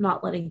about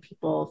not letting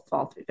people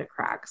fall through the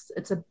cracks.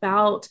 It's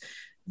about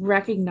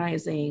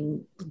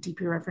recognizing,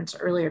 DP referenced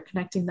earlier,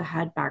 connecting the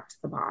head back to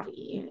the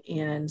body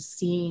and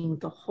seeing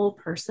the whole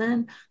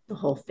person, the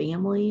whole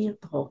family,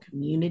 the whole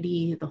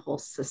community, the whole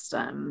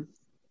system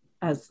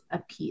as a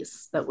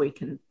piece that we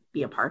can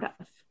be a part of.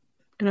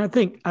 And I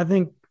think,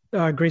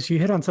 Grace, you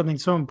hit on something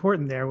so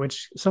important there,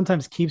 which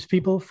sometimes keeps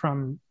people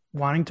from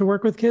wanting to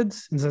work with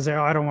kids and says,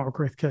 "Oh, I don't want to work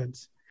with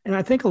kids." And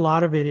I think a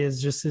lot of it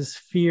is just this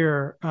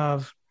fear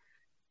of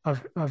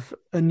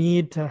a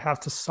need to have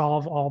to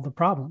solve all the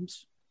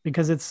problems,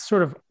 because it's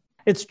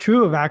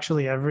true of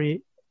actually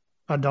every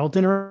adult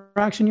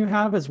interaction you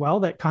have as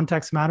well, that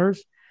context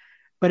matters,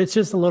 but it's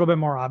just a little bit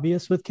more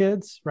obvious with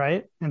kids,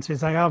 right? And so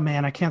it's like, oh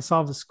man, I can't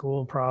solve the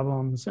school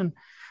problems, and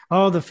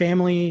oh, the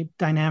family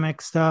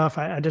dynamic stuff,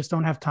 I just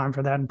don't have time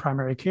for that in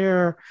primary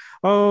care.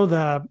 Oh,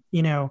 the,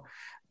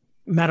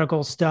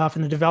 medical stuff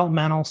and the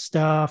developmental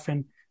stuff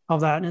and all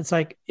that. And it's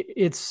like,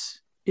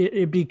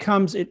 it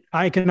becomes,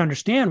 I can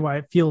understand why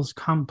it feels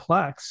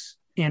complex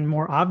and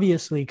more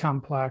obviously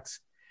complex,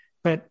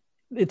 but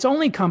it's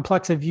only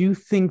complex if you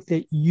think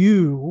that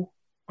you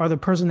are the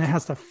person that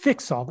has to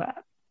fix all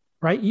that,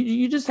 right?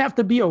 You just have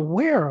to be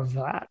aware of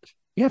that.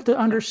 You have to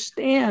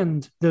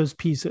understand those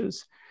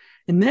pieces.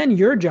 And then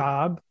your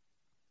job,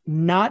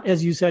 not,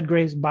 as you said,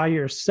 Grace, by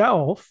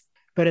yourself,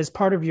 but as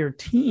part of your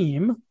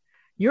team,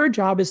 your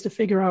job is to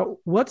figure out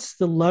what's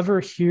the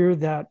lever here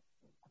that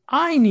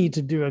I need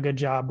to do a good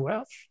job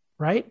with,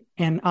 right?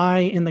 And I,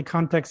 in the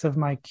context of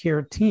my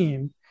care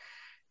team,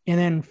 and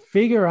then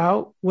figure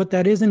out what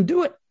that is and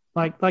do it.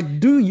 Like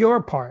do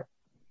your part.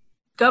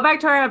 Go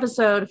back to our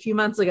episode a few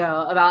months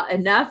ago about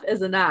enough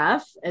is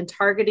enough and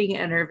targeting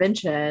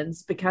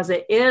interventions, because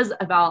it is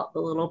about the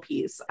little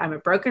piece. I'm a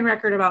broken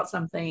record about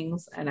some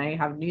things, and I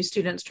have new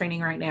students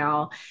training right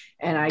now.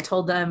 And I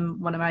told them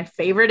one of my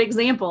favorite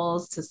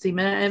examples to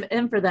cement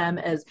in for them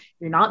is,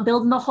 you're not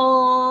building the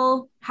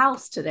whole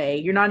house today.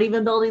 You're not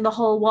even building the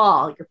whole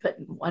wall. You're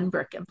putting one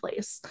brick in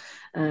place.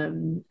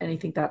 And I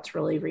think that's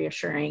really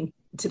reassuring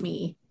to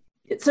me.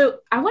 So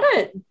I want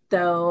to,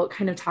 though,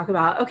 kind of talk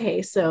about,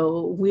 okay,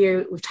 so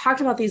we've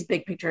talked about these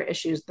big picture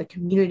issues, the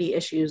community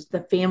issues, the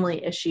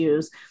family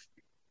issues.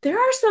 There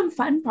are some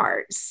fun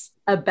parts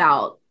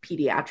about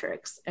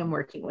pediatrics and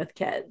working with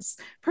kids.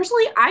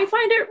 Personally, I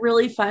find it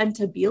really fun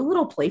to be a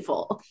little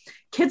playful.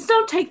 Kids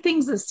don't take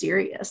things as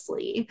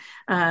seriously.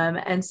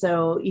 And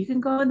so you can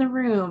go in the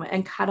room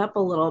and cut up a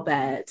little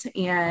bit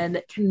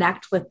and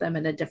connect with them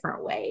in a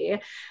different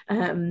way.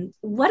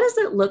 What does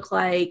it look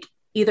like,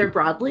 either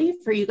broadly,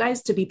 for you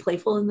guys to be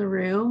playful in the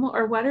room,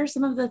 or what are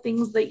some of the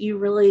things that you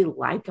really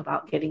like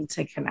about getting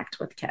to connect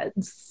with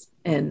kids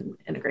in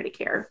integrated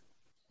care?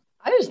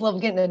 I just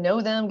love getting to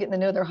know them, getting to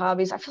know their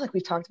hobbies. I feel like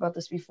we've talked about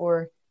this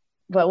before,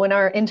 but when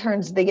our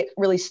interns, they get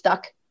really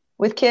stuck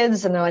with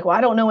kids and they're like, well, I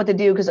don't know what to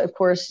do. Because of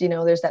course,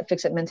 there's that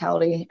fix it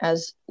mentality,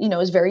 as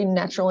is very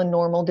natural and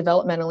normal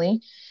developmentally.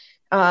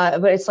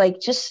 But it's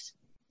like, just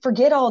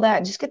forget all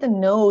that. Just get to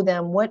know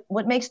them.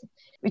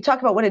 We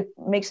talk about what it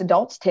makes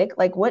adults tick,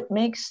 like what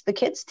makes the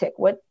kids tick,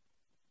 what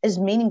is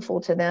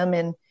meaningful to them.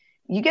 And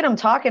you get them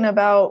talking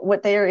about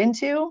what they're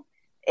into,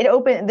 it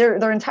opens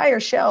their entire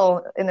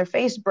shell in their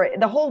face.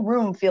 The whole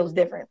room feels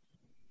different.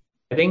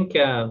 I think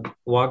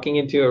walking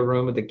into a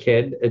room with a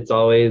kid, it's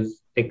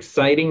always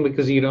exciting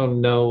because you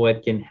don't know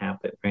what can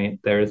happen, right?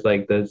 There's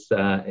like this,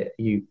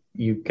 you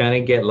kind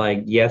of get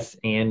like yes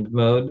and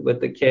mode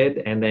with the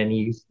kid, and then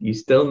you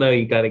still know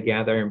you got to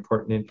gather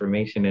important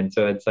information. And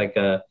so it's like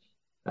a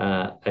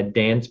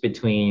dance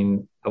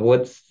between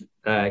what's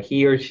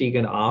he or she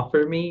going to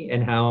offer me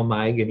and how am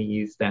I going to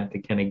use that to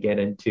kind of get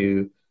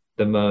into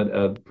the mode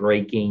of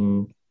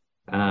breaking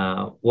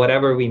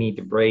whatever we need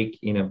to break,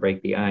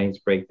 break the ice,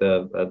 break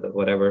the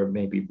whatever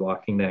may be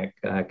blocking that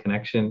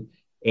connection,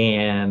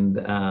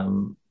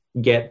 and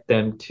get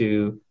them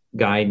to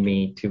guide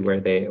me to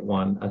where they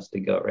want us to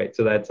go, right?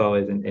 So that's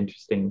always an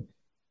interesting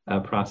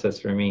process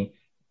for me.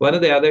 One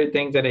of the other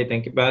things that I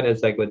think about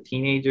is like with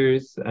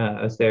teenagers,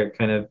 as they're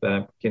kind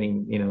of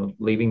getting,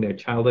 leaving their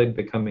childhood,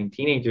 becoming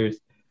teenagers,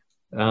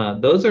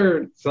 those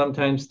are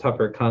sometimes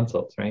tougher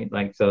consults, right?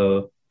 Like,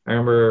 so I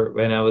remember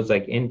when I was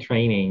like in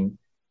training,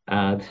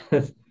 I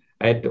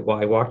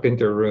walked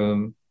into a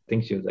room, I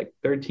think she was like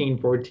 13,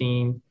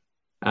 14.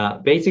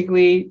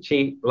 Basically,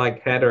 she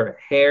like had her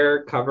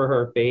hair cover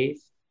her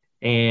face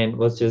and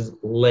was just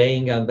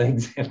laying on the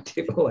exam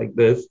table like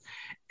this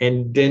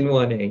and didn't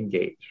want to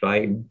engage,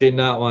 right? Did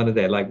not want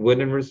to, like,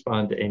 wouldn't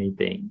respond to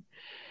anything.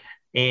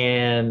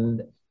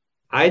 And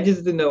I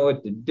just didn't know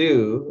what to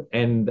do.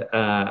 And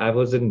I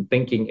wasn't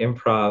thinking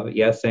improv,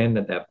 yes, and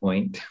at that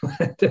point.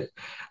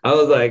 I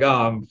was like,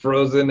 oh, I'm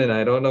frozen and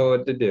I don't know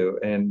what to do.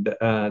 And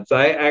so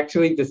I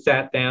actually just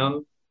sat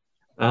down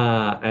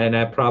and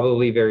I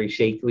probably very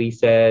shakily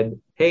said,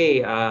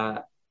 hey,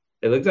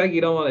 it looks like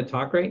you don't want to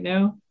talk right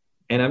now.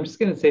 And I'm just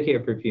going to sit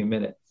here for a few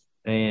minutes.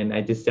 And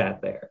I just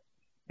sat there.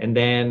 And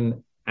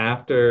then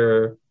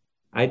after,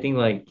 I think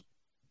like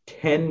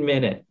 10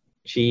 minutes,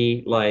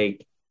 she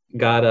like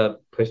got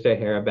up pushed her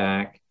hair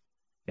back,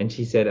 and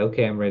she said,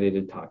 "Okay, I'm ready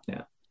to talk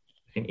now."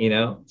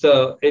 And,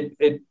 so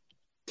it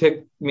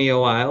took me a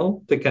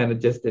while to kind of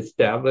just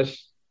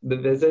establish the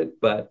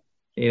visit, but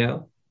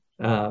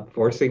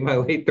forcing my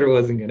way through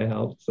wasn't going to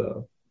help.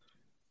 So,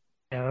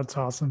 yeah, that's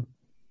awesome.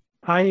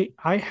 I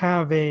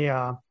have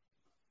a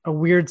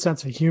weird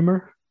sense of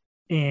humor,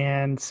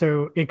 and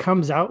so it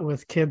comes out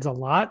with kids a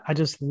lot. I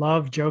just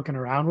love joking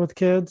around with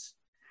kids,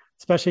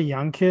 especially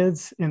young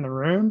kids in the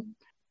room.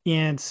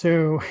 And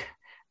so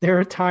there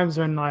are times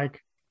when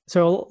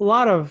so a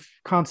lot of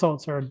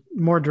consults are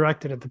more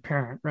directed at the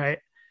parent, right?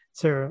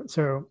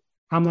 So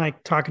I'm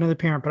like talking to the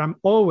parent, but I'm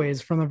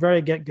always from the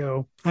very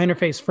get-go, I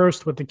interface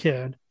first with the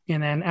kid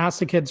and then ask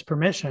the kid's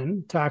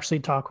permission to actually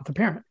talk with the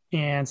parent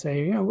and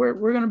say, we're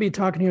going to be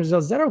talking here.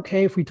 Is that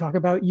okay if we talk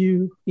about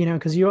you?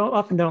 Because you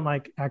often don't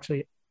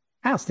actually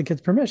ask the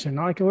kid's permission.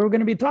 We're going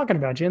to be talking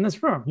about you in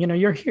this room.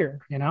 You're here,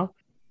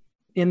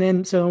 And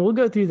then, so we'll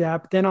go through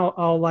that, but then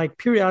I'll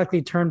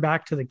periodically turn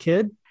back to the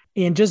kid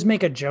and just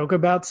make a joke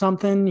about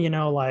something, it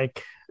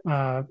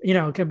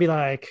could be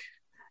like,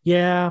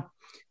 yeah,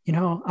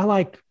 I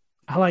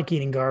like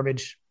eating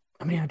garbage.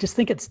 I mean, I just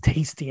think it's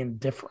tasty and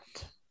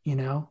different,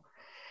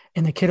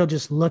 and the kid will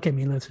just look at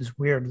me with this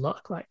weird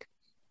look, and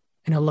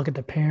he'll look at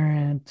the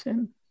parent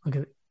and look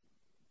at,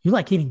 you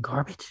like eating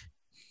garbage?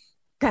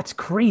 That's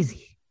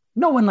crazy.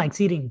 No one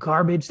likes eating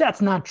garbage.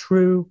 That's not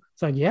true.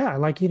 It's like, yeah, I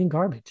like eating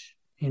garbage,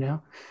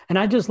 and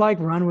I just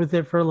run with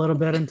it for a little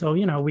bit until,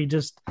 we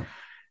just,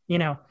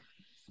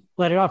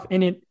 let it off.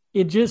 And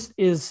it just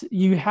is,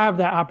 you have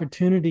that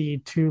opportunity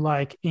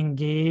to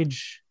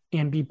engage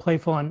and be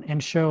playful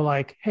and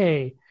show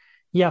hey,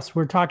 yes,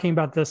 we're talking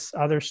about this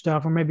other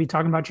stuff, or maybe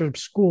talking about your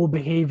school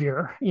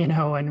behavior,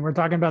 and we're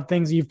talking about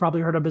things you've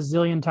probably heard a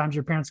bazillion times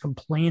your parents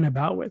complain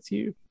about with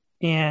you.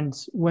 And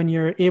when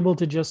you're able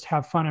to just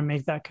have fun and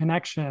make that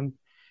connection,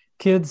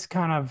 kids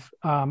kind of,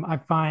 I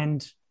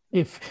find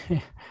if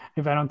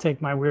I don't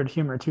take my weird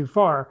humor too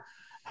far,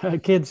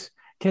 kids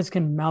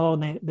can mellow,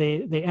 and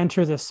they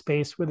enter this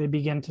space where they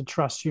begin to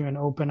trust you and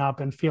open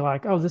up and feel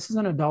like, oh, this is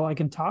an adult I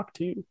can talk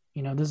to.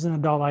 This is an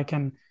adult I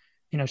can,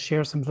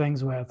 share some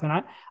things with.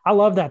 And I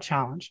love that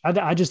challenge.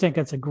 I just think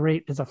it's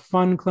a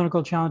fun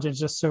clinical challenge. It's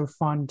just so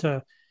fun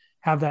to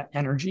have that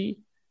energy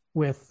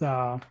with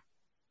the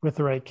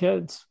right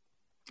kids.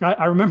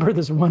 I remember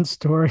this one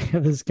story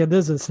of this kid.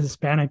 This is a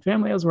Hispanic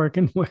family I was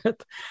working with.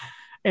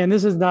 And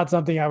this is not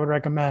something I would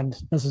recommend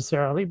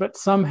necessarily, but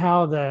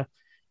somehow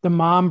the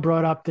mom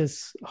brought up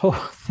this whole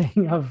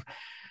thing of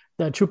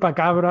the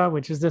chupacabra,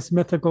 which is this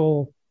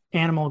mythical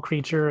animal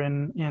creature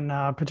in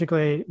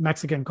particularly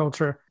Mexican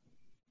culture.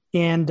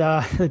 And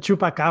the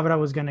chupacabra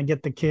was going to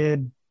get the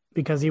kid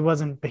because he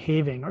wasn't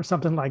behaving or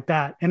something like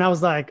that. And I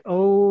was like,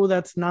 oh,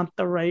 that's not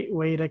the right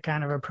way to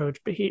kind of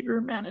approach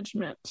behavior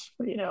management.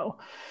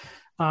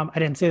 I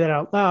didn't say that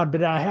out loud,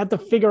 but I had to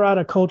figure out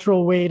a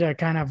cultural way to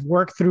kind of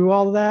work through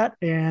all of that.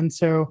 And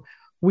so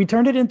we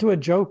turned it into a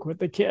joke with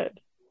the kid.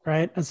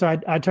 Right. And so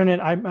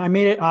I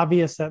made it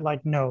obvious that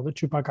no, the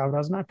chupacabra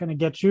is not going to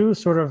get you,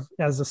 sort of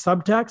as a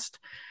subtext.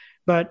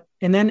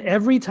 And then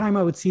every time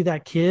I would see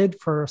that kid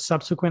for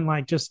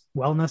subsequent, just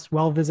wellness,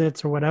 well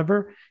visits or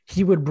whatever,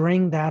 he would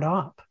bring that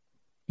up.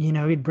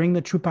 He'd bring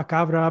the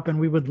chupacabra up and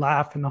we would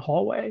laugh in the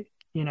hallway,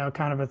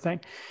 kind of a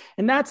thing.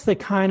 And that's the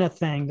kind of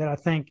thing that I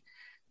think,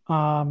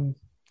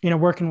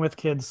 working with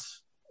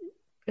kids,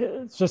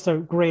 it's just a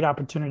great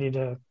opportunity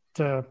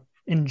to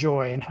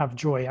enjoy and have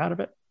joy out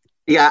of it.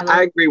 Yeah,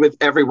 I agree with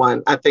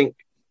everyone. I think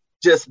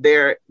just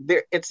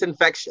it's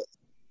infectious.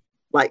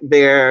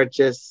 They're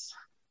just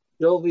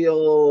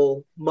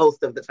jovial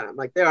most of the time.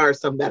 There are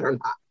some that are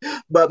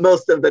not, but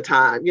most of the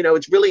time,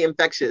 it's really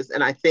infectious.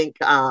 And I think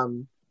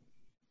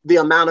the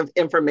amount of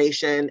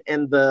information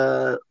and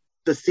the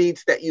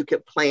seeds that you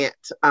could plant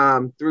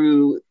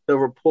through the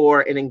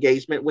rapport and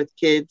engagement with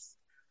kids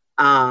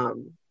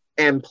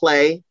and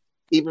play,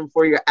 even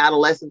for your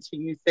adolescents who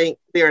you think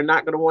they're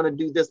not going to want to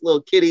do this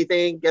little kiddie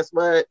thing. Guess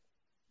what?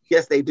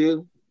 Yes, they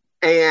do.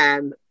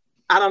 And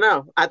I don't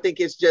know. I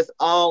think it's just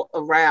all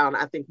around.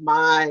 I think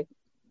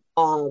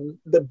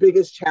the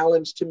biggest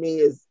challenge to me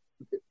is,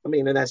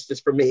 and that's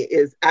just for me,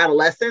 is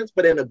adolescence,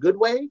 but in a good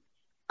way.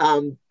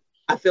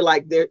 I feel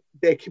like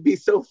they can be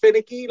so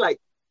finicky.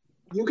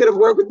 You could have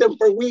worked with them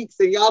for weeks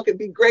and y'all could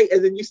be great.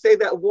 And then you say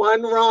that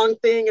one wrong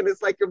thing and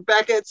it's you're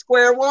back at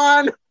square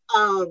one,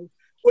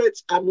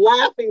 which I'm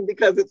laughing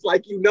because it's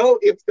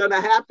it's going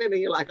to happen. And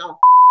you're like, oh,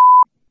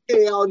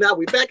 hell, now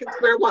we're back at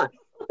square one.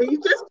 And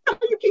you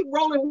keep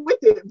rolling with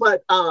it.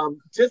 But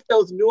just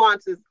those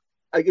nuances,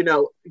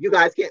 you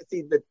guys can't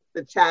see the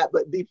chat,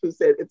 but Deepu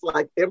said it's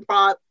like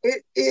improv.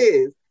 It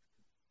is.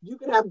 You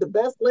can have the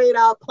best laid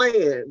out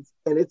plans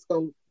and it's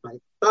going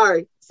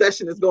sorry,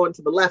 session is going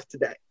to the left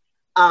today.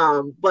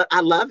 But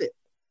I love it.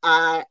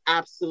 I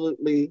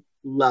absolutely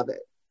love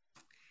it.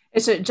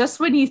 It's just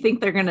when you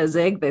think they're going to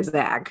zig, they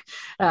zag.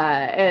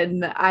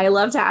 And I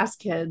love to ask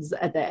kids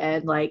at the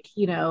end, like,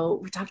 we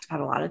talked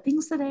about a lot of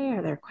things today.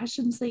 Are there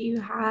questions that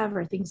you have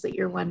or things that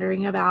you're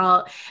wondering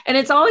about? And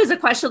it's always a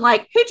question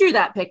like, who drew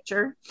that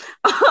picture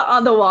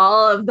on the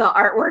wall of the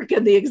artwork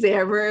in the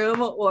exam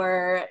room?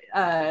 Or,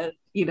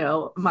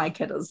 my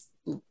kid is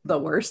the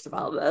worst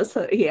about this.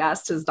 He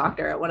asked his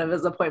doctor at one of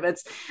his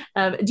appointments,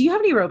 do you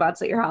have any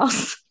robots at your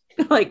house?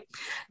 Like,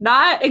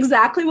 not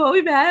exactly what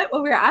we meant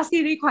when we were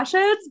asking any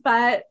questions,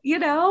 but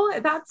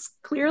that's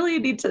clearly a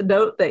need to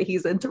note that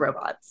he's into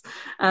robots.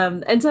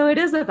 And so it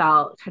is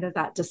about kind of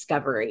that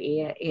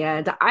discovery.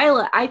 And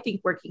I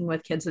think working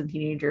with kids and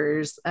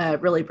teenagers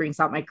really brings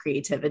out my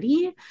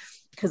creativity,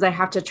 because I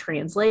have to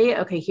translate,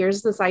 okay,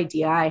 here's this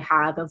idea I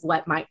have of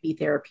what might be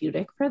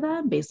therapeutic for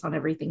them based on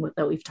everything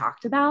that we've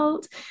talked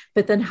about.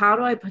 But then how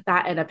do I put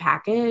that in a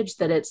package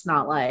that it's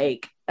not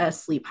like a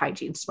sleep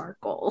hygiene SMART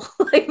goal?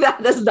 Like,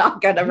 that is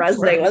not going to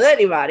resonate with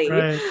anybody.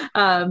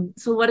 Right.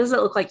 So what does it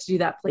look like to do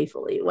that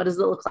playfully? What does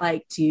it look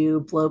like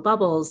to blow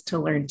bubbles to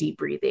learn deep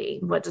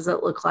breathing? What does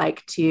it look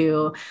like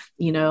to,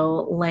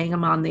 laying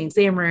them on the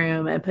exam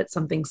room and put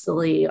something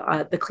silly,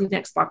 the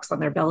Kleenex box on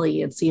their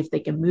belly, and see if they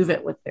can move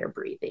it with their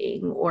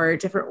breathing, or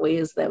different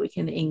ways that we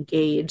can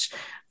engage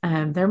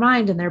their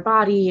mind and their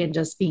body, and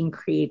just being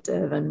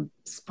creative and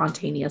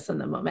spontaneous in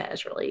the moment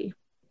has really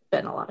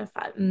been a lot of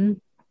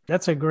fun.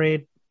 That's a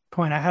great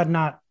point. I had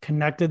not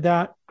connected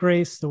that,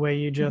 Grace, the way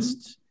you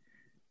just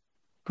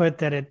put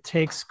that. It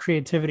takes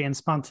creativity and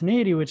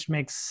spontaneity, which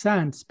makes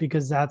sense,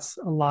 because that's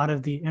a lot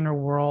of the inner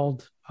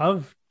world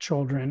of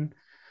children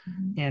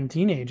and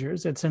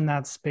teenagers. It's in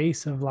that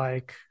space of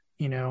like,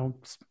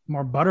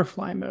 more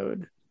butterfly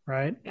mode,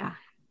 right? Yeah.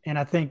 And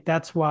I think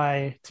that's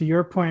why, to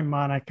your point,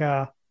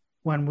 Monica,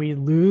 when we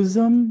lose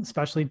them,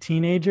 especially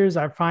teenagers,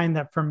 I find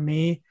that for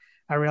me,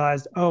 I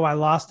realized, I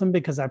lost them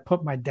because I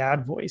put my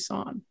dad voice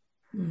on.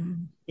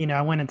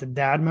 I went into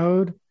dad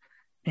mode,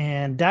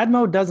 and dad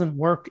mode doesn't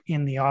work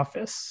in the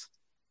office.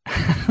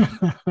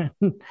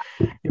 It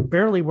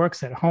barely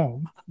works at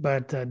home,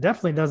 but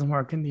definitely doesn't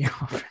work in the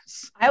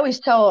office. I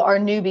always tell our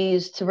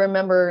newbies to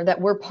remember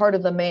that we're part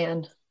of the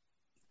man,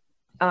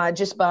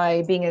 just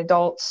by being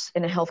adults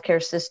in a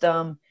healthcare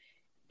system.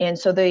 And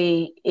so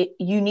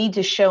you need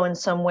to show in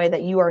some way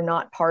that you are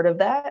not part of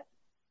that.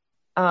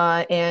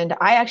 And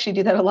I actually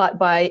do that a lot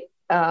by,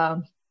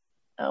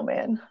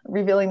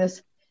 revealing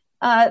this,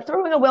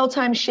 throwing a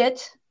well-timed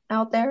shit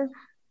out there.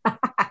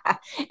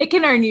 It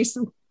can earn you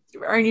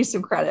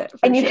some credit.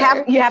 And you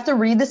have to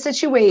read the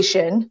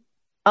situation.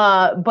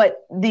 But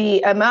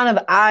the amount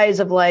of eyes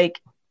of like,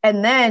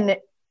 and then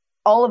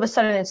all of a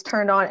sudden it's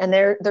turned on, and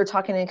they're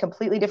talking in a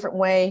completely different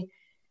way.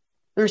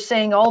 They're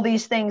saying all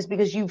these things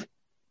because you've,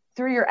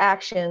 through your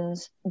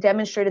actions,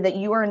 demonstrated that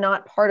you are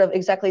not part of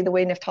exactly the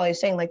way Naftali is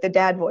saying, like the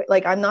dad voice.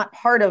 Like, I'm not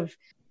part of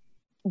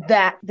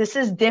that. This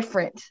is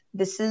different.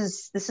 This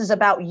is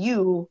about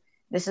you.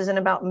 This isn't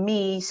about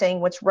me saying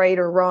what's right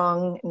or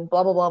wrong and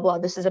blah, blah, blah, blah.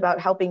 This is about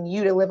helping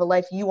you to live a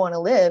life you want to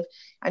live.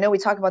 I know we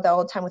talk about that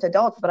all the time with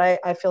adults, but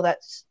I feel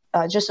that's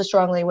just as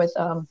strongly with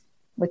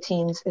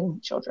teens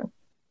and children.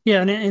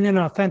 Yeah, and in an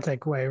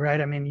authentic way, right?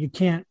 I mean, you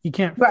can't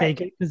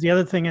fake it, because the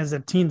other thing is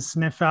that teens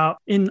sniff out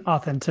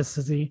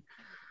inauthenticity.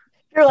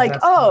 You're like,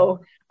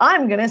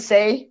 I'm going to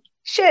say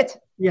shit.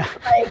 Yeah.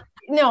 Like,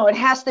 no, it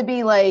has to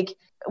be like,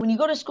 when you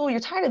go to school, you're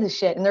tired of this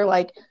shit. And they're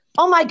like,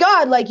 oh my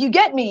God, like, you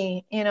get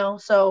me,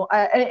 So,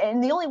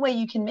 and the only way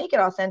you can make it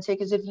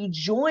authentic is if you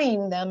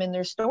join them in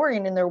their story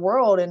and in their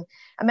world, and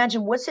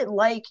imagine what's it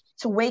like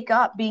to wake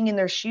up being in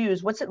their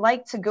shoes? What's it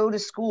like to go to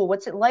school?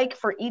 What's it like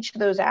for each of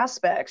those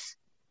aspects?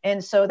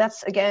 And so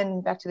that's,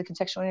 again, back to the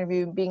contextual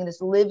interview, being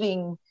this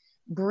living,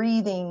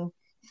 breathing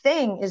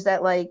thing, is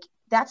that like,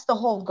 that's the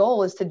whole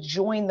goal, is to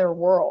join their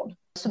world,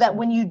 so that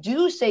when you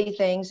do say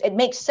things, it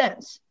makes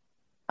sense.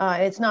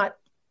 It's not,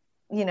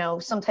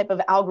 some type of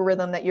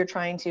algorithm that you're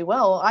trying to,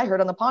 I heard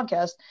on the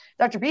podcast,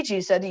 Dr.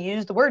 Beachy said to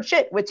use the word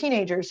shit with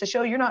teenagers to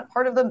show you're not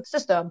part of the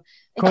system.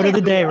 Quote of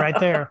the day right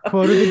there.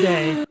 Quote of the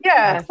day.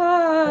 Yeah.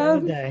 Quote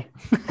of the day.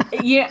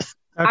 Yes.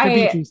 Dr.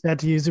 Beachy said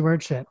to use the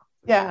word shit.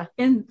 Yeah.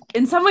 In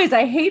some ways,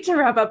 I hate to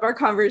wrap up our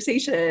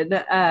conversation,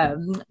 but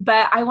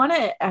I want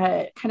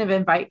to kind of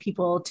invite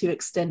people to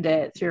extend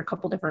it through a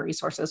couple different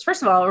resources.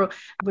 First of all,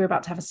 we're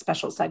about to have a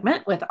special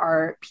segment with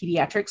our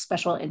Pediatrics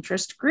special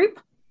interest group.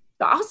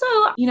 But also,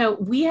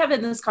 we have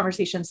in this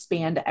conversation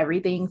spanned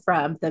everything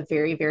from the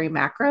very, very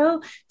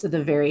macro to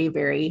the very,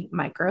 very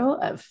micro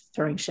of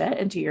throwing shit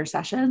into your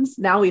sessions.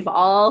 Now we've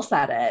all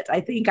said it. I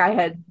think I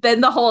had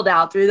been the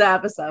holdout through the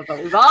episode,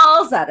 but we've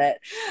all said it.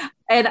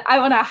 And I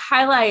want to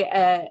highlight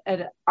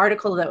an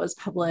article that was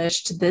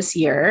published this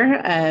year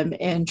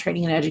in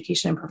Training and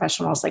Education and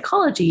Professional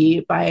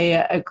Psychology by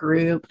a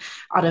group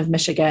out of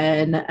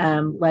Michigan,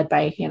 led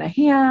by Hannah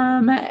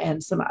Ham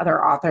and some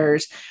other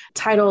authors,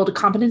 titled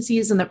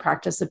Competencies in the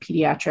Practice of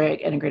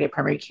Pediatric Integrated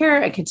Primary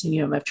Care, a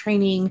Continuum of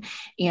Training.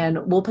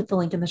 And we'll put the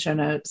link in the show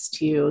notes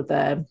to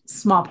the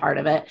small part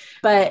of it.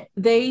 But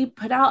they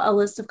put out a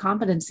list of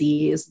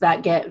competencies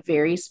that get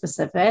very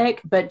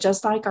specific, but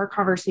just like our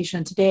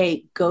conversation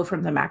today, go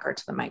from the macro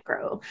to the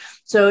micro.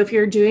 So if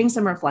you're doing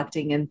some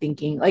reflecting and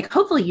thinking, like,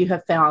 hopefully you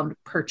have found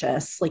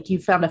purchase, like you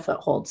found a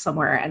foothold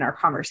somewhere in our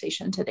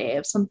conversation today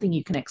of something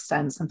you can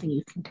extend, something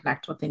you can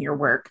connect with in your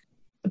work.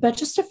 But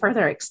just to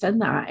further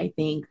extend that, I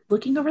think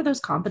looking over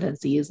those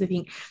competencies, I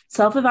think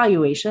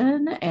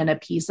self-evaluation and a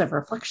piece of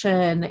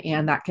reflection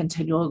and that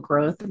continual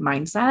growth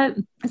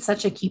mindset is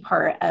such a key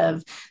part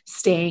of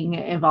staying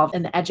involved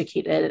and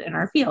educated in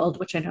our field,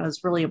 which I know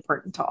is really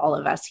important to all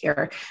of us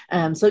here.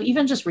 So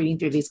even just reading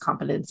through these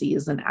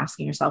competencies and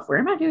asking yourself, where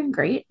am I doing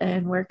great?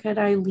 And where could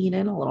I lean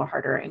in a little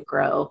harder and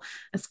grow?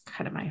 That's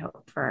kind of my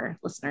hope for our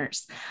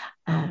listeners.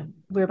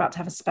 We're about to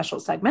have a special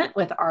segment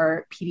with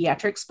our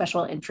Pediatrics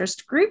Special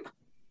Interest Group.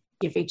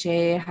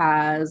 PFHA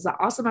has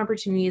awesome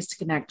opportunities to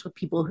connect with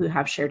people who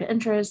have shared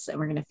interests, and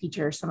we're going to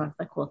feature some of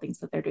the cool things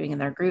that they're doing in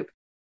their group.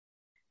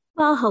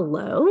 Well,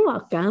 hello,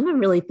 welcome.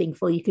 I'm really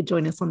thankful you could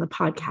join us on the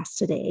podcast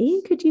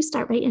today. Could you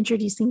start by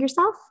introducing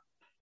yourself?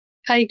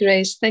 Hi,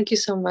 Grace. Thank you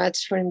so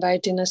much for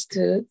inviting us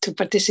to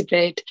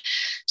participate.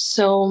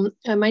 So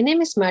my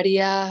name is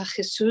Maria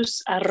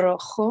Jesus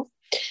Arrojo.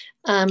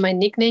 My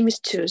nickname is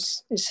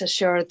Chus. It's a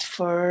short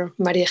for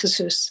Maria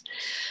Jesus.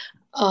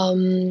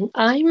 I'm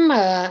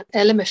a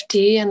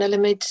LMFT and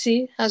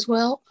LMHC as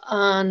well,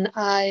 and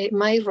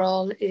my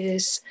role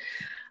is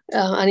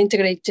an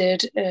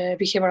integrated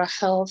behavioral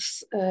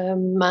health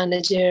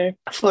manager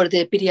for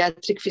the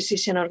Pediatric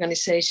Physician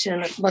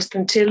Organization at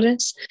Boston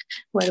Children's,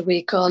 what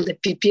we call the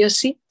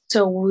PPOC.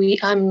 So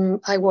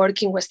I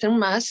work in Western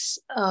Mass,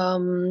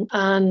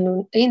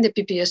 and in the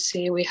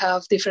PPOC we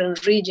have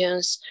different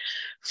regions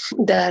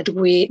that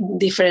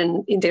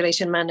different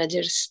integration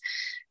managers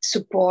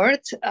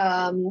support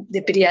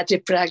the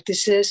pediatric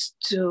practices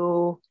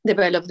to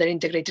develop their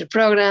integrated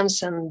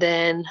programs and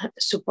then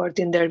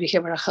supporting their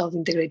behavioral health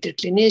integrated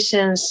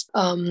clinicians.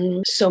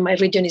 So my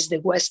region is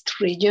the West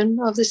region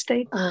of the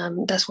state.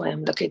 That's why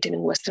I'm located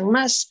in Western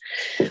Mass.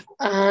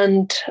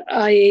 And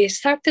I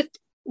started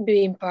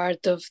being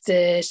part of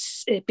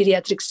this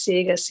pediatric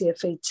SIG at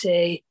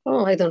CFHA.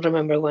 I don't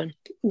remember when.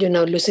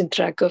 Losing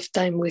track of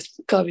time with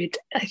COVID,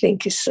 I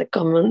think, is a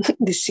common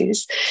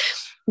disease.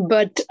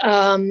 But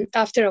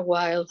after a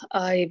while,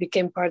 I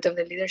became part of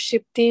the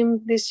leadership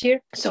team this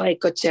year. So I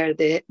co-chaired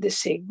the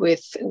SIG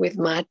with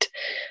Matt.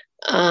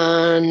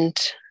 And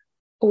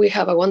we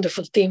have a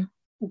wonderful team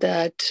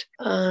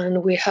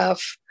and we have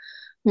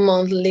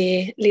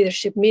monthly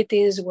leadership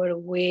meetings where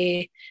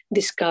we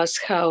discuss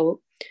how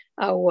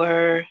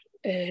our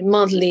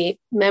monthly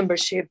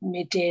membership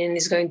meeting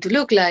is going to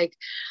look like,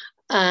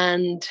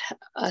 and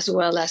as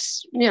well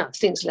as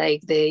things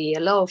like the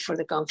ELO for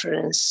the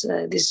conference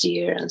this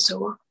year and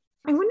so on.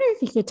 I wonder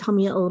if you could tell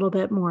me a little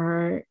bit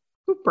more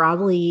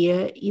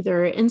broadly,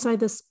 either inside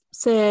this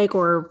SIG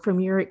or from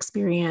your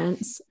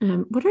experience,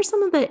 what are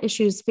some of the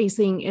issues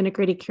facing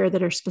integrated care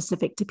that are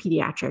specific to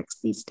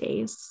pediatrics these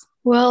days?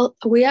 Well,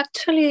 we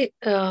actually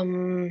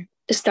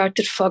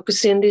started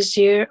focusing this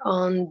year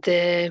on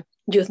the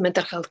youth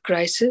mental health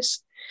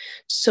crisis.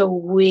 So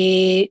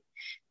we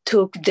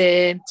took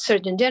the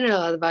Surgeon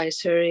General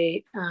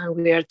advisory and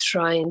we are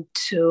trying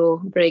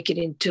to break it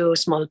into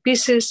small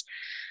pieces,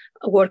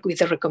 work with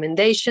the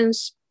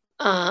recommendations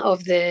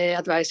of the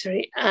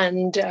advisory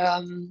and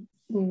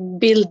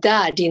build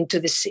that into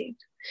the SIG.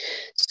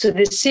 So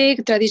the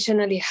SIG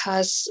traditionally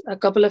has a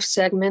couple of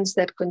segments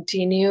that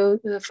continue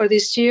for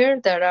this year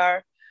that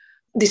are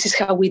This is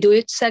How We Do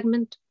It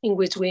segment, in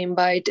which we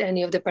invite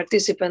any of the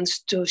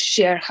participants to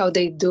share how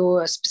they do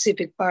a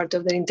specific part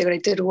of their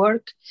integrated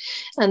work.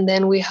 And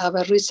then we have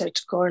a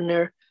research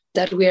corner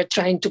that we are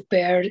trying to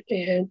pair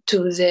to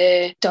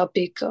the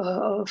topic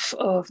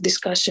of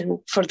discussion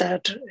for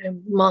that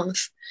month.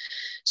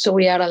 So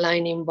we are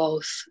aligning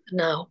both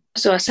now.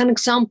 So as an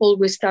example,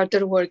 we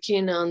started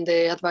working on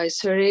the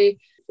advisory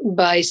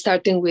by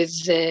starting with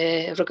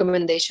the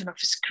recommendation of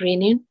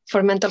screening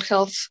for mental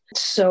health.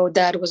 So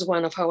that was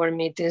one of our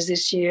meetings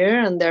this year.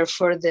 And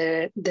therefore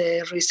the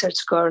research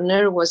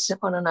corner was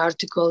on an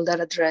article that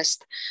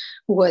addressed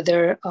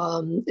whether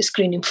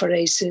screening for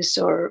ACEs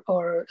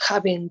or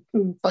having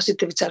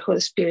positive childhood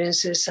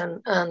experiences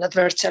and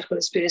adverse childhood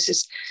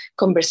experiences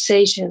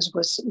conversations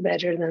was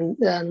better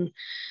than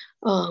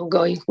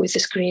going with the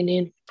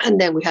screening. And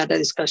then we had a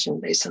discussion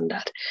based on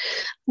that.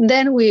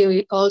 Then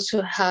we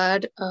also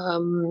had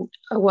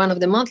one of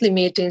the monthly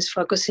meetings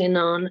focusing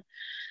on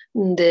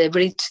the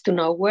bridge to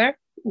nowhere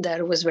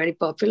that was very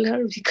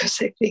popular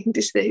because I think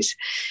these days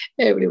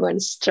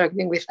everyone's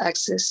struggling with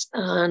access.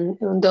 And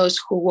those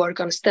who work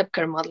on step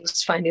care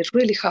models find it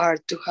really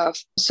hard to have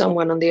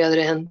someone on the other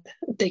end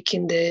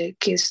taking the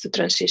kids to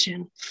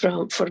transition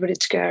for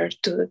bridge care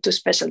to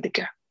specialty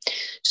care.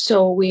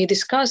 So we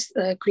discussed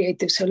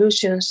creative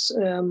solutions,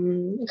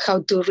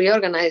 how to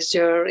reorganize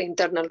your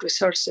internal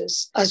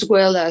resources, as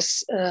well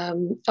as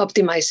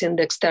optimizing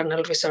the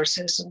external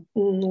resources.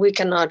 We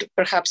cannot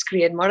perhaps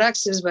create more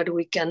access, but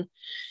we can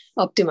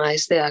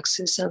optimize the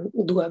access and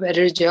do a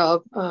better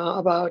job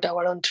about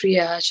our own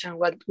triage and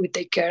what we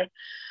take care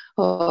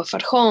of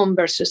at home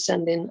versus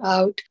sending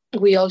out.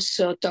 We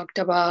also talked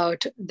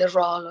about the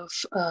role of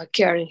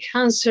care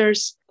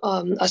enhancers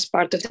as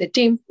part of the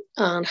team,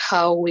 and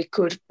how we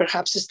could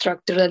perhaps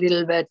structure a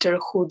little better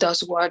who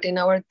does what in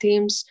our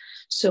teams,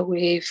 so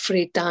we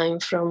free time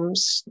from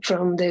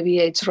the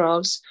VH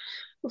roles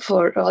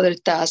for other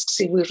tasks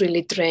if we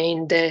really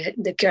train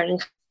the care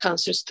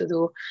enhancers to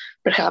do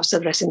perhaps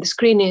addressing the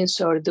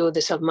screenings or do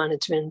the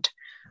self-management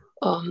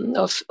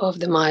of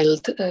the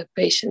mild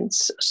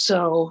patients.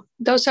 So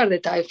those are the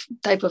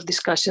type of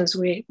discussions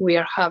we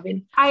are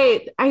having.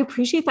 I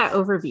appreciate that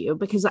overview,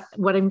 because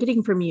what I'm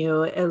getting from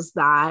you is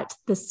that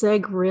the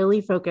SIG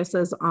really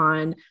focuses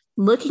on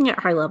looking at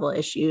high level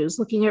issues,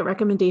 looking at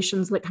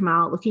recommendations that come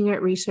out, looking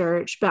at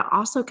research, but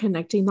also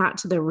connecting that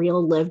to the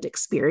real lived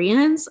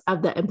experience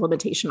of the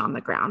implementation on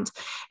the ground.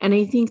 And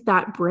I think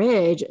that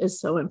bridge is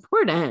so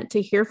important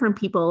to hear from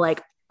people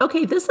like,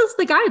 okay, this is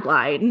the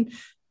guideline,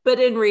 but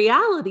in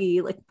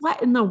reality, like,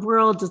 what in the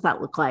world does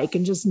that look like?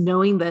 And just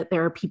knowing that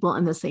there are people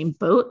in the same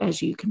boat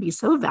as you can be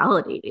so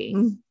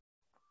validating.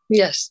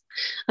 Yes.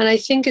 And I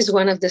think is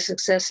one of the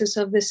successes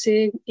of the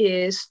SIG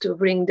is to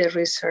bring the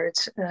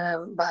research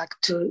back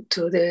to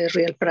the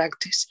real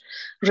practice.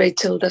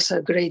 Rachel does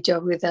a great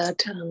job with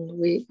that. And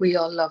we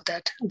all love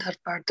that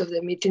part of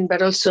the meeting,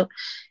 but also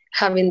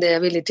having the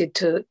ability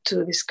to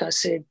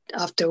discuss it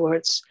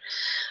afterwards.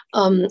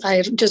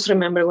 I just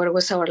remember what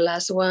was our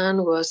last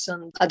one was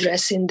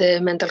addressing the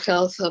mental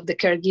health of the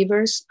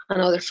caregivers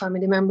and other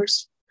family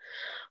members.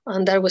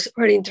 And that was a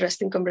very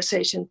interesting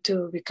conversation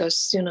too,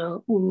 because,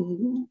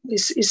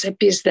 it's a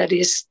piece that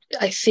is,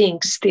 I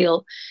think,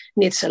 still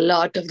needs a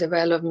lot of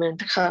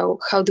development. How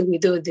do we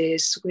do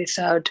this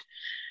without,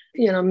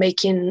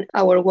 making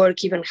our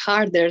work even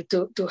harder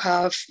to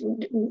have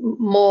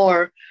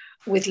more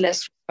with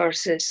less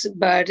resources?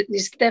 But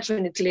it's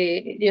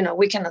definitely,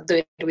 we cannot do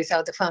it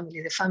without the family.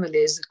 The family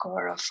is the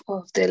core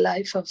of the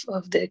life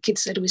of the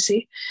kids that we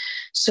see.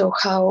 So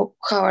how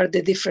are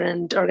the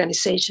different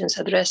organizations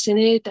addressing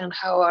it, and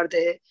how are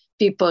the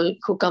people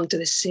who come to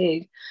the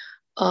SIG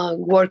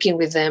working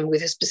with them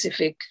with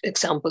specific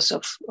examples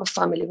of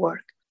family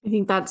work? I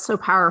think that's so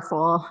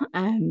powerful.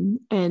 And,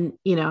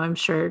 I'm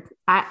sure,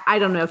 I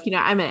don't know if,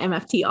 I'm an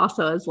MFT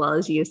also as well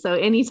as you. So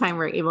anytime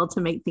we're able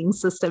to make things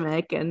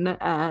systemic and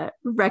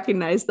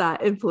recognize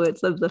that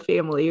influence of the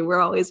family, we're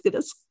always going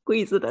to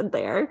squeeze it in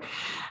there.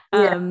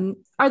 Yeah.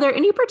 Are there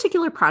any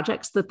particular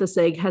projects that the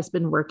SIG has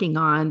been working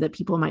on that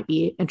people might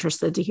be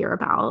interested to hear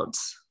about?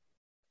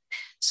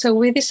 So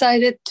we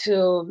decided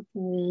to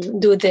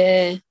do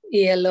the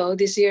ELO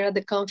this year at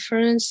the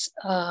conference,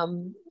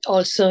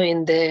 also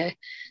in the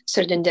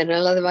Surgeon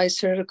General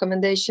Advisor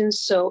recommendations.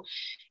 So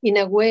in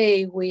a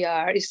way,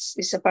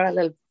 it's a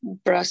parallel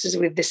process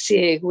with the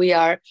SIG. We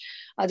are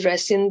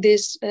addressing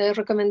these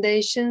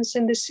recommendations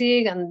in the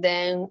SIG, and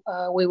then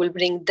we will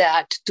bring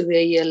that to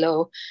the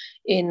ELO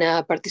in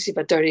a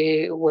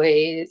participatory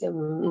way,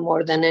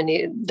 more than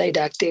any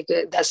didactic.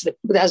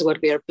 That's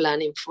what we are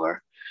planning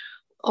for.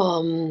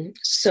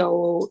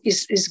 So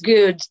it's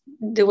good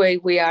the way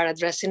we are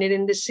addressing it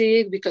in the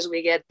SIG, because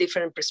we get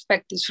different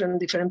perspectives from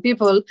different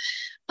people,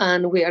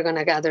 and we are going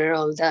to gather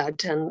all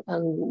that and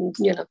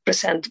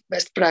present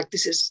best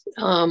practices.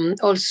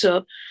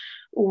 Also,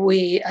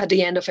 we at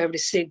the end of every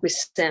SIG we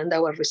send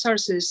our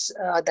resources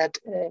that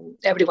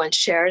everyone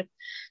shared,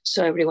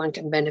 so everyone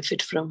can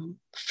benefit from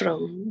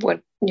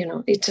what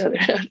each other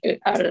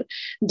are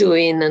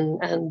doing,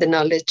 and the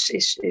knowledge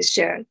is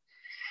shared.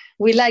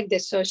 We like the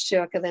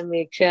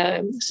socio-academic,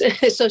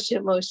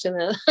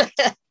 socio-emotional.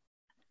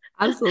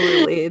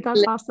 Absolutely.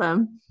 That's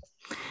awesome.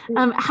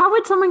 How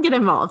would someone get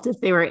involved if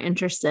they were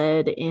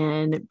interested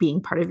in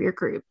being part of your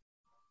group?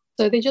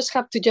 So they just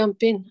have to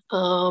jump in.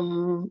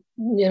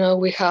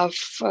 We have,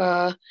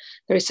 there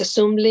is a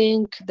Zoom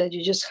link that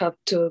you just have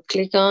to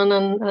click on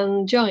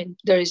and join.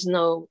 There is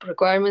no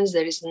requirements.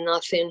 There is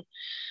nothing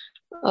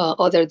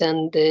other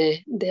than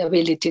the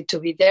ability to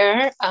be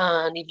there.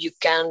 And if you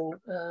can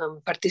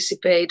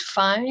participate,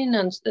 fine.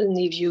 And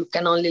if you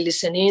can only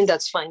listen in,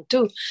 that's fine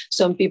too.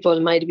 Some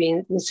people might be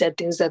in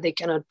settings that they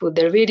cannot put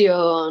their video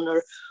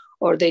on,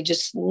 or they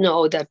just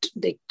know that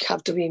they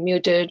have to be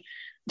muted.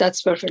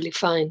 That's perfectly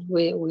fine.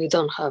 We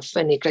don't have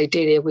any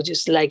criteria. We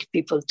just like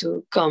people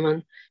to come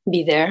and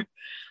be there.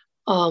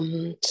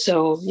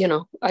 So,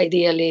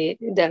 ideally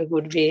that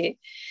would be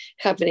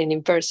happening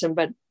in person,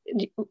 but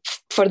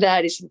for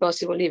that it's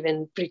impossible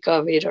even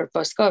pre-COVID or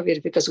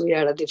post-COVID, because we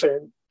are at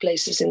different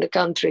places in the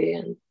country,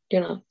 and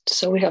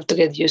so we have to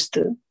get used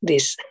to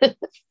this.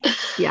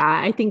 Yeah,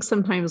 I think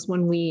sometimes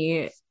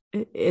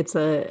it's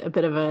a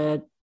bit of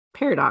a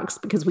paradox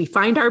because we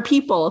find our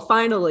people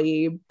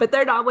finally, but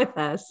they're not with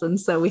us. And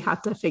so we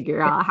have to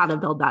figure out how to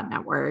build that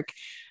network.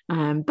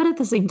 But at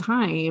the same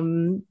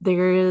time,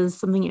 there is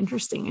something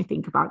interesting, I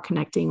think, about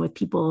connecting with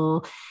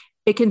people.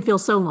 It can feel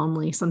so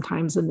lonely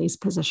sometimes in these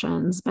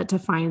positions, but to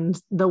find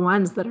the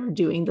ones that are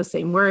doing the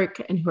same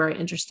work and who are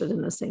interested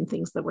in the same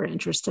things that we're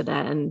interested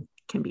in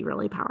can be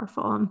really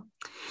powerful.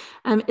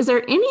 Is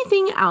there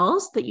anything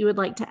else that you would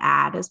like to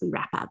add as we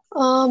wrap up?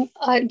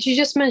 You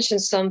just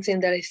mentioned something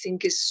that I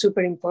think is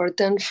super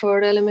important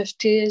for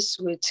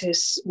LMFTs, which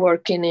is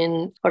working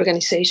in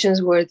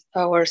organizations with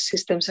our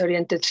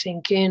systems-oriented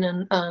thinking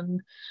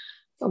and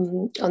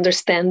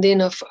understanding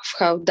of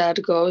how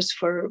that goes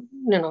for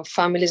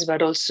families,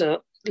 but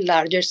also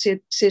larger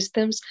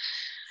systems,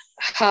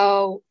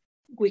 how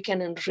we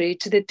can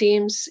enrich the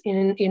teams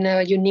in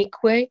a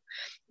unique way,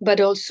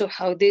 but also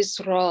how these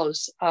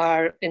roles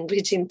are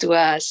enriching to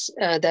us,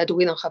 that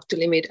we don't have to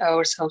limit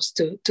ourselves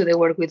to the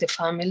work with the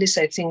families.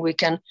 I think we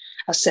can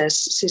assess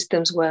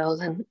systems well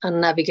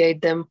and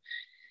navigate them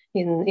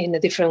in a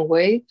different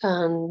way.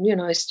 And,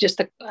 it's just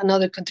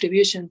another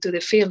contribution to the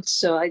field.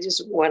 So I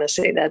just want to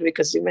say that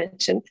because you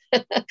mentioned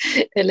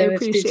LMFTs. I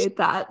appreciate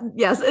that.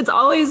 Yes, it's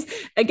always,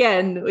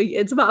 again,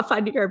 it's about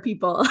finding our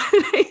people.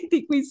 I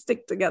think we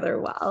stick together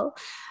well.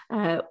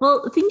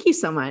 Well, thank you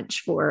so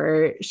much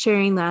for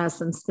sharing this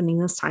and spending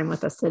this time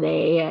with us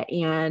today.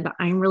 And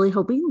I'm really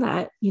hoping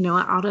that,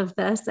 out of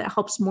this, it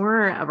helps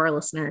more of our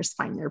listeners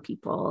find their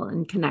people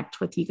and connect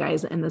with you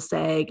guys in the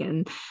SIG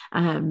and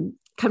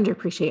come to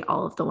appreciate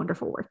all of the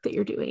wonderful work that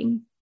you're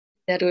doing.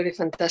 That would be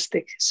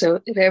fantastic.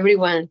 So if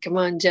everyone, come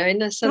on,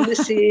 join us on the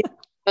sea,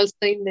 also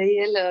in the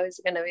yellow.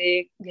 It's going to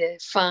be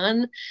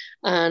fun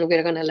and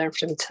we're going to learn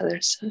from each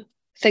other. So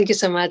thank you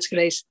so much,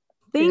 Grace.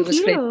 Thank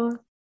you. Great.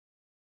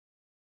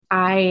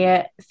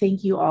 I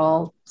thank you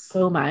all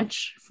so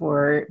much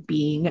for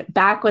being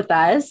back with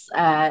us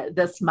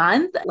this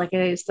month. Like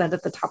I said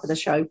at the top of the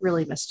show, I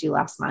really missed you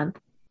last month.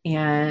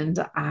 And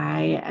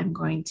I am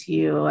going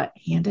to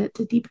hand it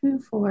to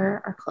Deepu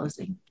for our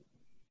closing.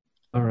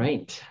 All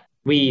right.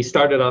 We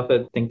started off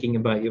at thinking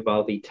about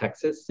Uvalde,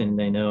 Texas,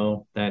 and I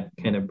know that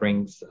kind of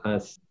brings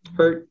us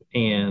hurt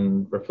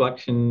and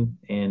reflection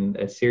and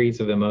a series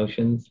of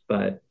emotions,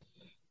 but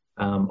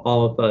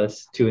all of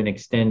us, to an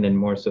extent, and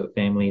more so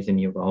families in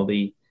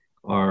Uvalde,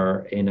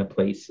 are in a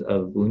place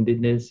of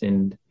woundedness,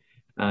 and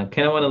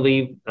kind of want to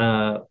leave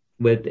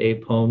with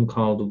a poem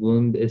called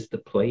 "Wound is the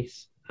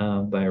Place"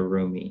 by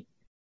Rumi.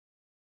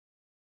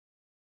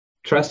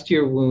 Trust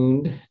your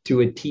wound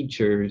to a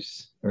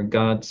teacher's or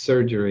God's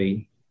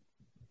surgery.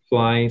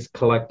 Flies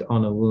collect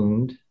on a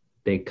wound.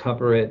 They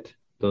cover it,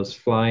 those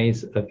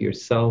flies of your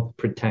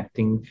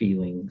self-protecting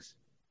feelings.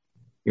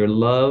 Your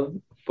love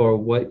for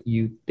what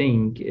you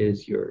think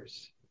is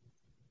yours.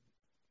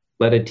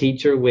 Let a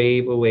teacher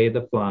wave away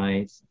the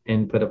flies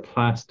and put a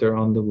plaster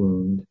on the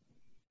wound.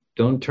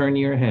 Don't turn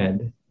your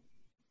head.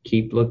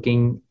 Keep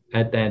looking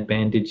at that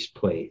bandaged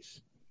place.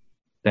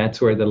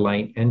 That's where the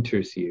light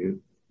enters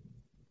you.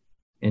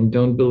 And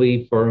don't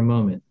believe for a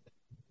moment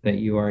that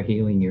you are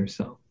healing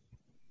yourself.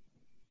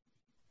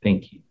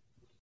 Thank you.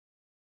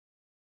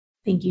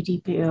 Thank you,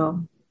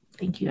 Deepu.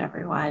 Thank you,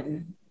 everyone.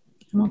 And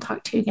we'll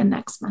talk to you again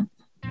next month.